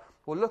here?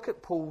 Well, look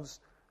at Paul's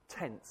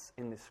tense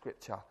in this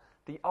scripture.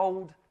 The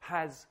old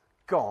has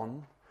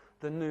gone,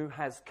 the new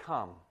has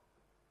come.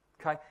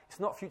 Okay? It's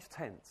not future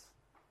tense.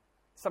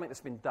 It's something that's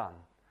been done.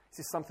 This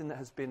is something that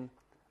has been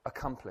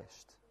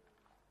accomplished.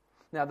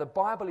 Now, the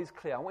Bible is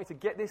clear. I want you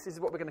to get this. This is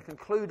what we're going to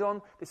conclude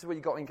on. This is where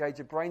you've got to engage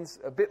your brains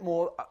a bit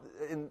more.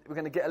 We're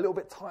going to get a little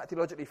bit tight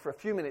theologically for a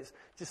few minutes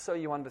just so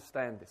you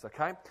understand this,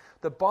 okay?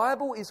 The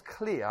Bible is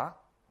clear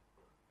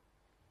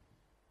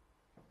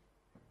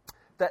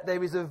that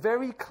there is a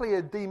very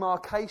clear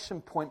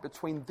demarcation point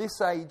between this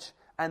age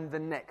and the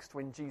next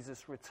when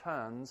Jesus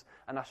returns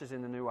and ushers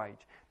in the new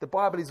age. The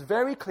Bible is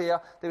very clear.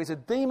 There is a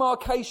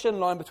demarcation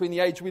line between the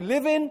age we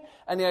live in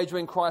and the age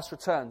when Christ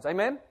returns.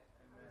 Amen?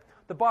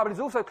 The Bible is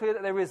also clear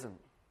that there isn't.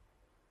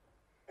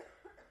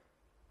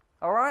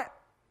 All right?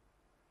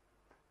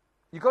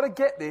 You've got to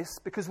get this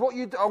because I'm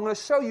going to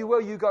show you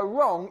where you go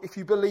wrong if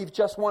you believe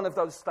just one of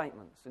those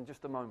statements in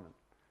just a moment.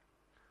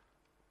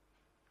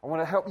 I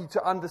want to help you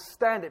to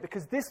understand it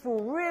because this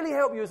will really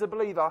help you as a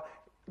believer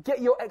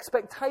get your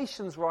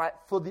expectations right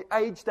for the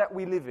age that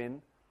we live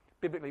in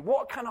biblically.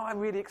 What can I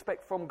really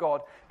expect from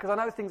God? Because I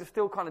know things are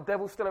still kind of,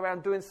 devil's still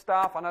around doing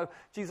stuff. I know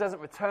Jesus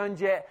hasn't returned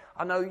yet.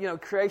 I know,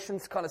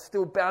 creation's kind of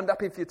still bound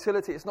up in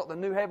futility. It's not the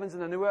new heavens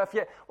and the new earth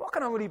yet. What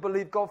can I really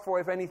believe God for,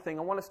 if anything?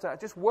 I want us to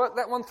just work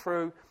that one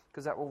through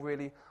because that will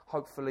really,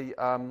 hopefully,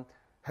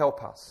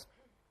 help us.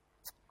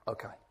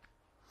 Okay.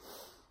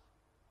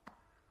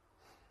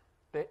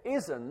 There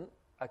isn't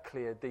a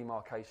clear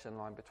demarcation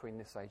line between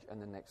this age and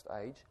the next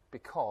age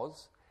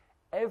because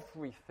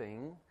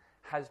everything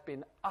has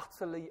been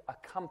utterly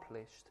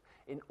accomplished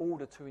in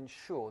order to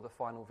ensure the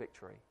final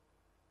victory.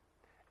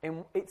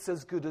 And it's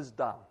as good as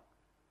done.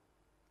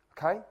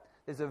 Okay?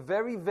 There's a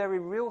very, very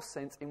real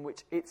sense in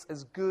which it's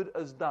as good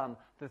as done.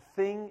 The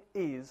thing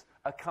is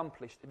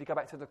accomplished. If you go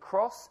back to the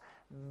cross,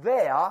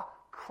 there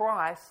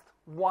Christ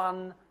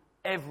won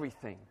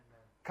everything.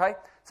 Okay?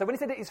 So when he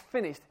said it is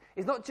finished,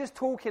 he's not just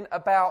talking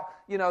about,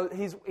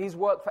 his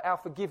work for our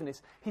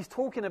forgiveness. He's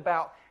talking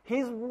about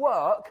his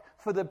work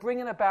for the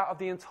bringing about of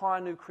the entire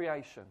new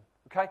creation.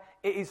 Okay?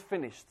 It is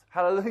finished.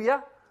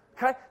 Hallelujah?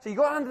 Okay? So you've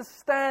got to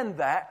understand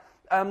that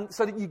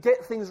so that you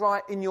get things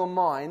right in your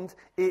mind.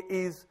 It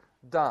is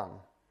done.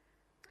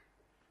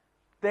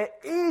 There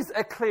is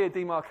a clear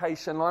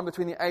demarcation line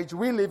between the age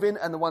we live in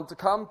and the one to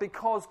come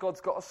because God's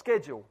got a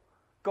schedule.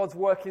 God's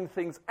working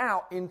things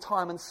out in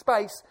time and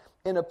space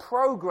in a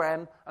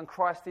program, and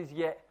Christ is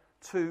yet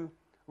to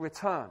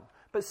return.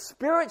 But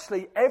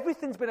spiritually,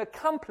 everything's been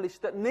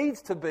accomplished that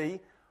needs to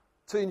be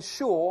to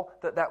ensure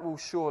that that will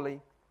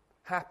surely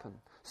happen.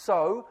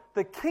 So,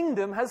 the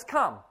kingdom has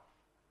come.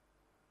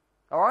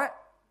 All right?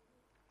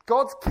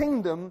 God's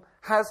kingdom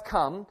has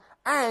come,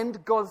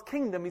 and God's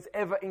kingdom is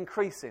ever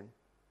increasing.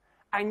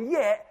 And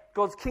yet,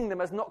 God's kingdom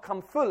has not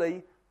come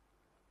fully,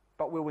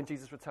 but will when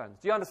Jesus returns.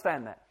 Do you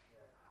understand that?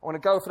 I want to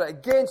go for that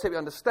again so we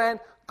understand.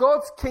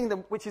 God's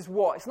kingdom, which is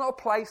what? It's not a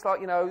place like,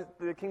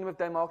 the kingdom of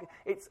Denmark.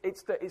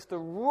 It's the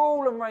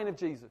rule and reign of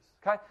Jesus.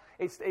 Okay?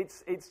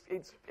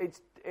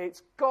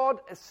 It's God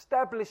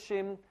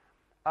establishing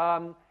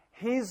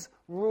His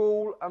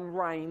rule and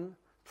reign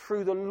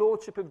through the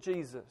lordship of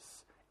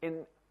Jesus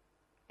in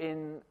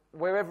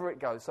wherever it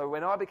goes. So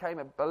when I became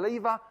a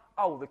believer,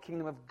 the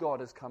kingdom of God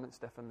has come at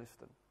Stephen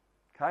Liston.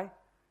 Okay?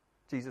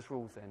 Jesus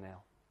rules there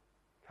now.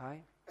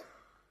 Okay?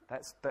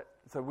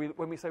 So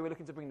when we say we're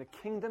looking to bring the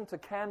kingdom to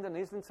Camden,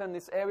 Islington,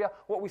 this area,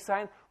 what are we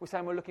saying? We're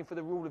saying we're looking for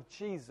the rule of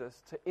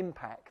Jesus to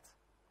impact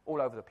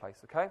all over the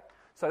place, okay?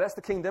 So that's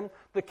the kingdom.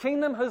 The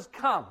kingdom has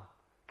come,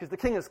 because the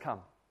king has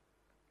come.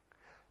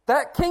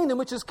 That kingdom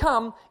which has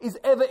come is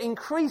ever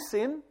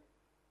increasing,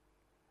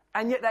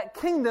 And yet that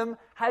kingdom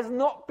has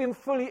not been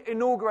fully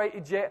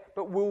inaugurated yet,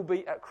 but will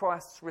be at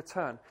Christ's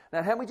return.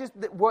 Now, help me just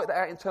work that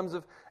out in terms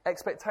of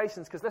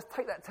expectations, because let's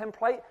take that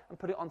template and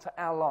put it onto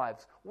our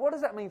lives. What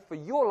does that mean for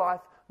your life,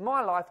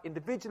 my life,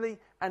 individually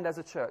and as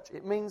a church?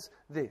 It means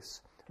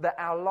this, that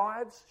our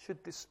lives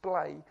should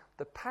display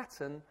the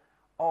pattern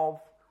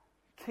of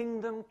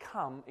kingdom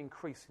come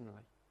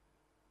increasingly.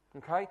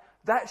 Okay?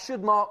 That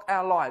should mark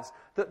our lives.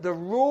 That the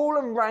rule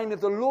and reign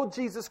of the Lord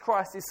Jesus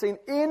Christ is seen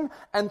in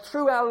and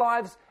through our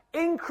lives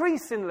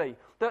increasingly.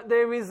 That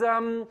there is,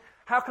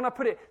 how can I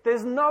put it?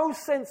 There's no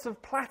sense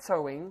of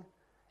plateauing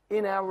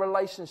in our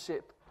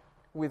relationship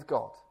with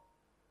God.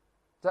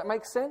 Does that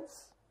make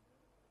sense?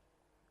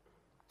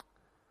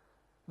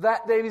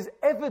 That there is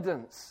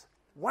evidence.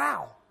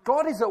 Wow.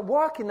 God is at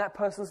work in that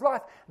person's life.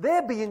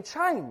 They're being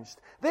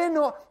changed. They're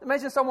not,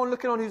 imagine someone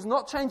looking on who's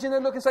not changing. They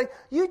look and say,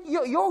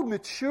 you're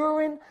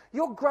maturing,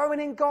 you're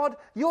growing in God,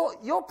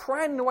 you're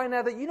praying in a way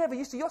now that you never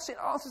used to. You're seeing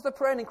answers to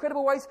prayer in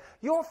incredible ways.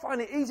 You're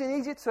finding it easier and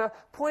easier to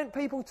point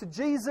people to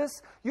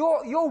Jesus.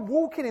 You're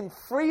walking in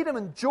freedom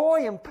and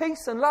joy and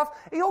peace and love.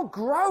 You're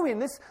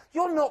growing.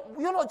 You're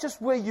not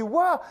just where you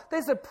were.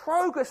 There's a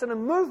progress and a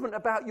movement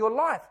about your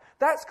life.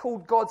 That's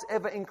called God's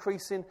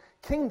ever-increasing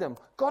kingdom.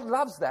 God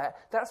loves that.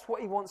 That's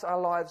what he wants our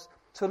lives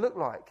to look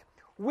like.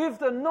 With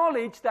the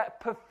knowledge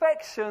that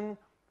perfection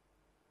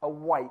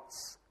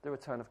awaits the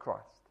return of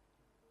Christ.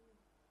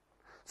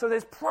 So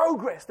there's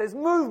progress, there's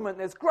movement,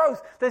 there's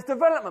growth, there's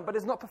development, but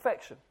there's not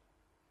perfection.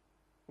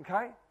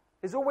 Okay?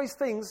 There's always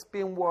things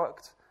being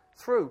worked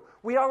through.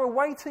 We are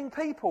awaiting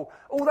people.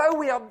 Although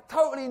we are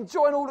totally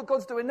enjoying all that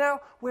God's doing now,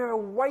 we're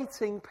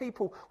awaiting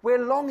people.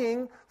 We're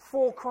longing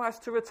for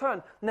Christ to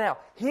return. Now,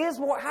 here's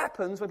what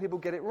happens when people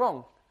get it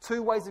wrong.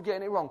 Two ways of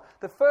getting it wrong.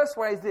 The first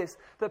way is this,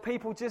 that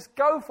people just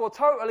go for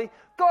totally,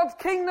 God's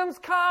kingdom's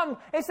come,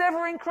 it's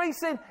ever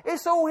increasing,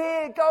 it's all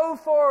here, go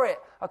for it.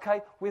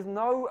 Okay, with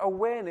no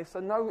awareness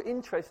and no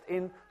interest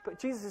in, but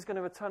Jesus is going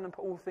to return and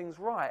put all things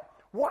right.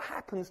 What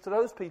happens to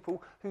those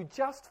people who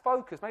just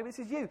focus, maybe this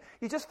is you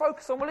just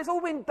focus on, well, it's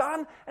all been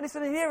done, and it's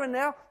in the here and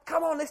now,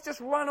 come on, let's just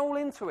run all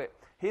into it.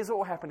 Here's what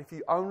will happen if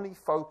you only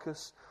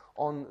focus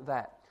on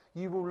that.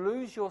 You will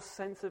lose your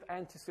sense of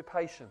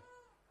anticipation.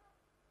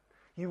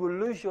 You will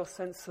lose your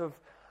sense of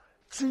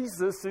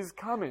Jesus is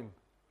coming.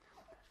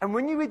 And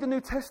when you read the New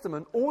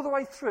Testament, all the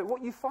way through it,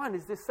 what you find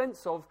is this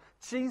sense of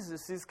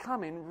Jesus is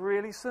coming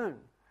really soon.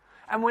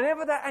 And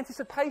whenever that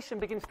anticipation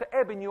begins to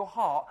ebb in your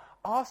heart,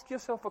 ask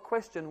yourself a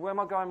question, where am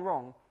I going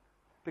wrong?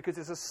 Because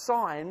it's a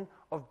sign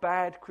of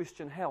bad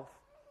Christian health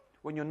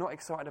when you're not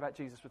excited about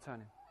Jesus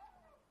returning.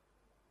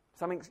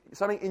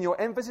 Something in your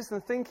emphasis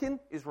and thinking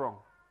is wrong.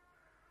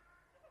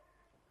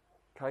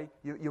 Okay?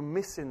 You're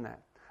missing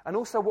that. And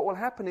also what will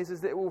happen is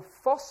that it will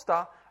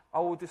foster, I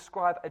will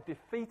describe, a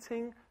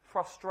defeating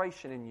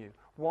frustration in you.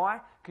 Why?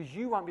 Because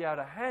you won't be able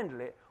to handle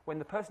it when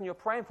the person you're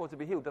praying for to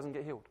be healed doesn't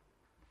get healed.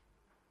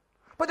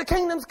 But the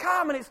kingdom's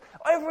come and it's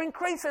ever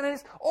increasing and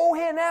it's all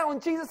here now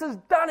and Jesus has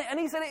done it and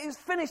he said it is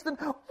finished and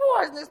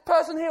why isn't this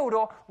person healed?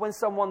 Or when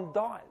someone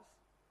dies.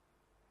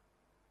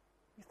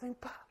 You think,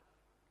 but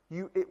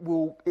it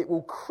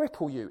will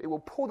cripple you. It will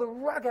pull the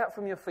rug out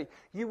from your feet.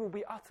 You will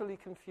be utterly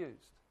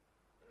confused.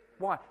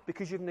 Why?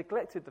 Because you've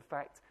neglected the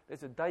fact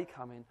there's a day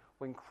coming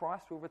when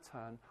Christ will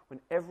return, when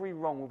every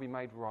wrong will be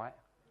made right,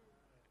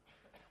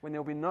 when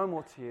there will be no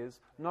more tears,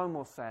 no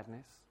more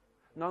sadness,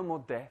 no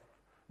more death,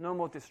 no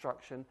more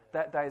destruction.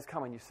 That day is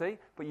coming, you see?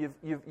 But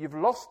you've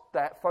lost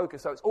that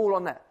focus, so it's all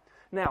on that.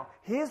 Now,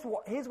 here's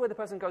where the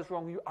person goes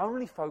wrong. You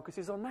only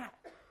focuses on that.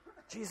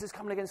 Jesus is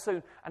coming again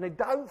soon. And they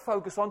don't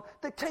focus on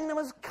the kingdom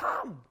has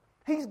come.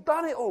 He's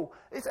done it all.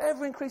 It's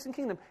ever-increasing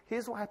kingdom.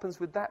 Here's what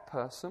happens with that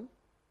person.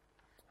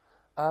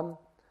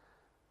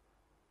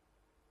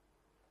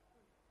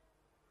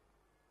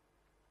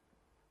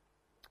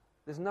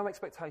 There's no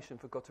expectation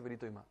for God to really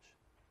do much.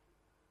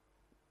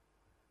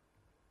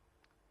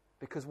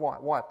 Because why?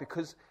 Why?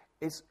 Because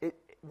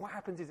what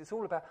happens is it's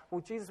all about,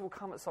 well, Jesus will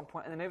come at some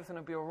point and then everything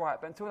will be all right.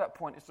 But until that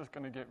point, it's just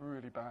going to get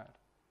really bad.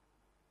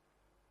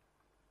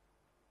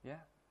 Yeah?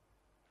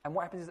 And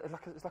what happens is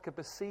it's like a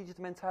besieged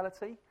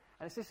mentality.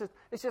 And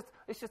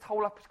it's just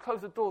hole up,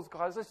 close the doors,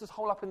 guys. Let's just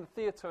hole up in the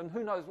theatre and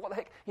who knows, what the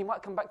heck, he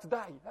might come back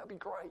today. That'd be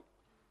great.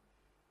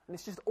 And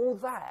it's just all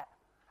that.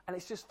 And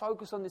it's just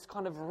focused on this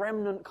kind of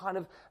remnant kind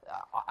of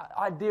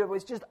idea where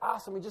it's just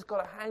us and we just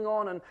got to hang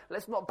on and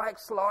let's not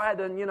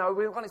backslide and, we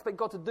can't expect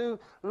God to do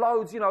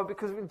loads,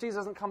 because Jesus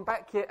hasn't come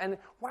back yet. And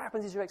what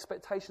happens is your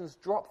expectations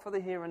drop for the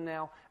here and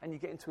now and you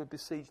get into a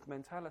besieged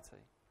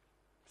mentality.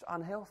 It's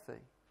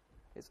unhealthy.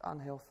 It's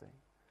unhealthy.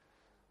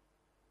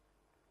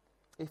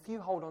 If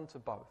you hold on to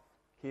both,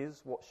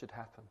 here's what should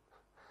happen.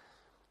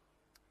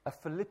 A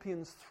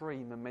Philippians 3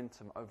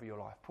 momentum over your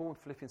life. Paul in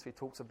Philippians 3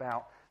 talks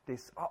about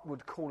this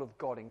upward call of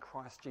God in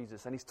Christ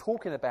Jesus. And he's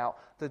talking about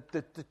the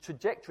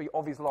trajectory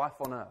of his life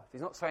on earth.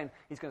 He's not saying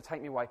he's going to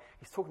take me away.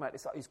 He's talking about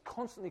this. He's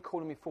constantly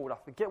calling me forward. I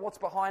forget what's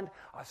behind.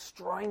 I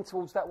strain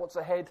towards that what's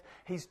ahead.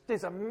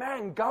 There's a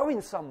man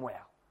going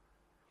somewhere.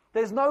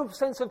 There's no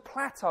sense of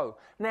plateau.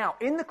 Now,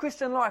 in the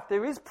Christian life,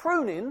 there is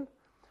pruning.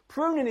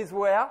 Pruning is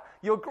where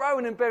you're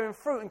growing and bearing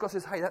fruit, and God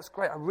says, hey, that's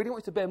great. I really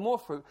want you to bear more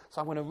fruit,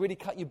 so I'm going to really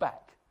cut you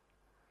back.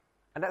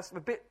 And that's a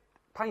bit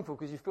painful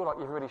because you feel like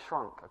you've really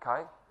shrunk,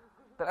 okay?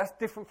 But that's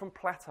different from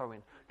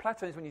plateauing.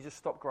 Plateauing is when you just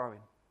stop growing.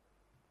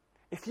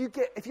 If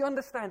you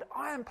understand,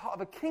 I am part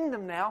of a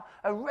kingdom now,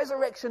 a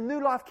resurrection,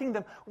 new life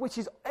kingdom, which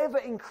is ever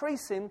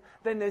increasing,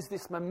 then there's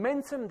this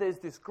momentum, there's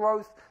this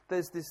growth,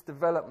 there's this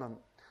development.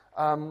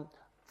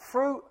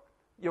 Fruit,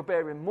 you're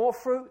bearing more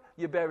fruit,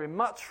 you're bearing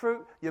much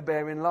fruit, you're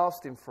bearing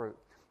lasting fruit.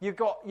 You've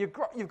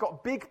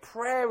got big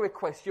prayer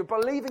requests, you're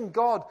believing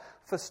God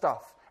for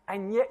stuff,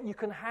 and yet you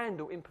can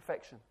handle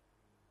imperfection.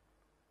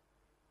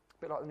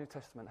 A bit like the New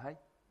Testament, hey?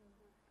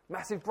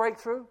 Massive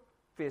breakthrough,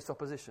 fierce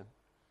opposition.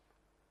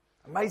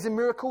 Amazing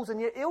miracles, and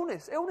yet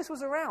illness. Illness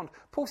was around.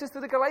 Paul says to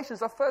the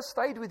Galatians, I first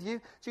stayed with you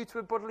due to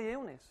a bodily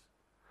illness.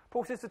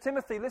 Paul says to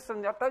Timothy,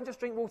 listen, don't just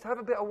drink water, have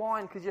a bit of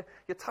wine because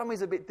your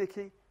tummy's a bit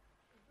dicky.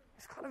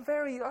 It's kind of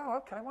very,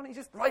 okay, why don't you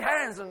just lay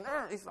hands and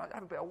he's like,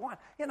 have a bit of wine.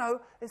 You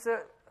know,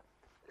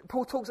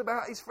 Paul talks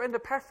about his friend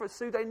Epaphras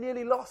who they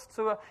nearly lost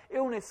to an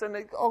illness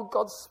and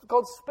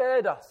God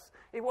spared us.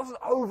 It wasn't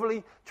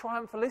overly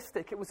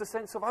triumphalistic. It was a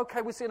sense of,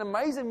 okay, we're seeing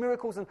amazing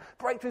miracles and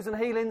breakthroughs and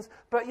healings,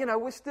 but,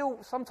 we still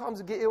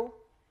sometimes get ill.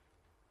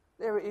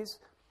 There it is.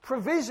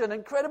 Provision,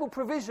 incredible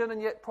provision,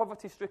 and yet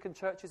poverty-stricken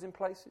churches in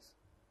places.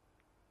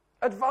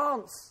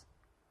 Advance.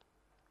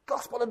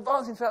 Gospel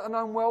advancing throughout the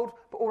known world,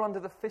 but all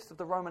under the fist of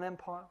the Roman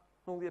Empire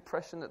and all the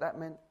oppression that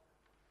meant.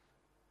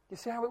 You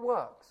see how it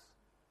works?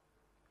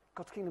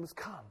 God's kingdom has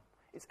come.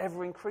 It's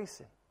ever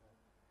increasing.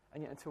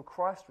 And yet until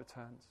Christ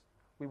returns,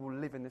 we will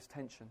live in this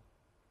tension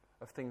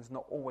of things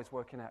not always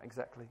working out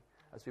exactly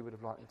as we would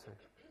have liked them to.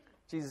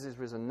 Jesus is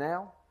risen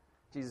now.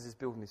 Jesus is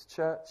building his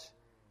church.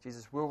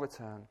 Jesus will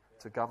return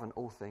to govern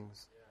all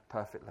things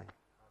perfectly.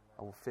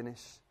 I will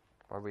finish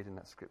by reading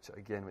that scripture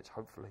again, which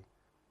hopefully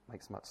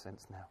makes much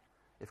sense now.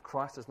 If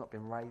Christ has not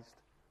been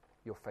raised,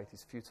 your faith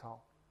is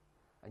futile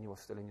and you are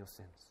still in your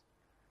sins.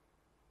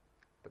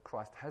 But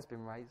Christ has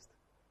been raised,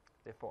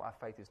 therefore our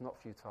faith is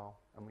not futile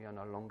and we are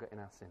no longer in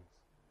our sins.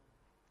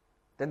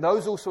 Then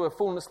those also who have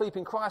fallen asleep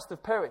in Christ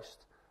have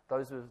perished.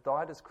 Those who have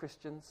died as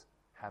Christians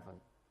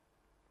haven't.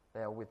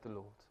 They are with the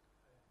Lord.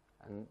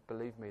 And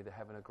believe me, they're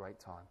having a great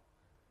time.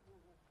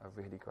 A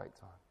really great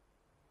time.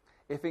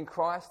 If in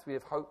Christ we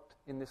have hoped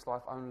in this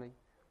life only,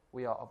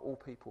 we are of all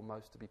people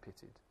most to be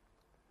pitied.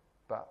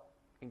 But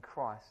in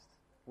Christ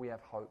we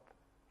have hope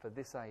for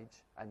this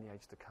age and the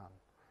age to come.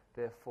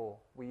 Therefore,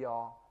 we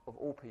are of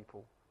all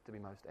people to be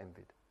most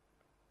envied.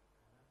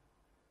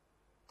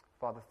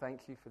 Father,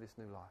 thank you for this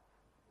new life.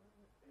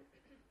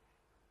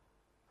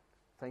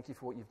 Thank you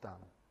for what you've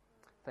done.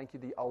 Thank you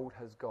the old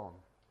has gone,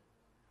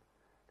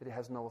 that it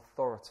has no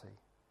authority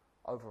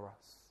over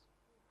us.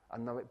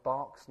 And though it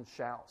barks and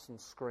shouts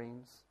and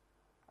screams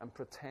and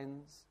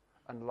pretends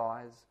and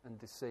lies and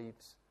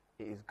deceives,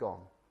 it is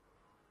gone.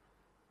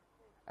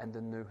 And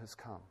the new has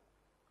come.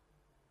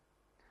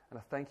 And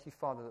I thank you,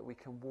 Father, that we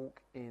can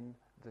walk in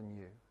the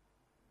new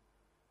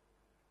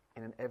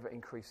in an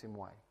ever-increasing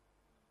way.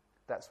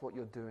 That's what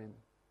you're doing.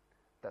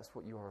 That's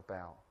what you are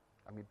about.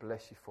 And we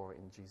bless you for it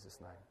in Jesus'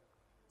 name.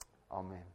 Amen.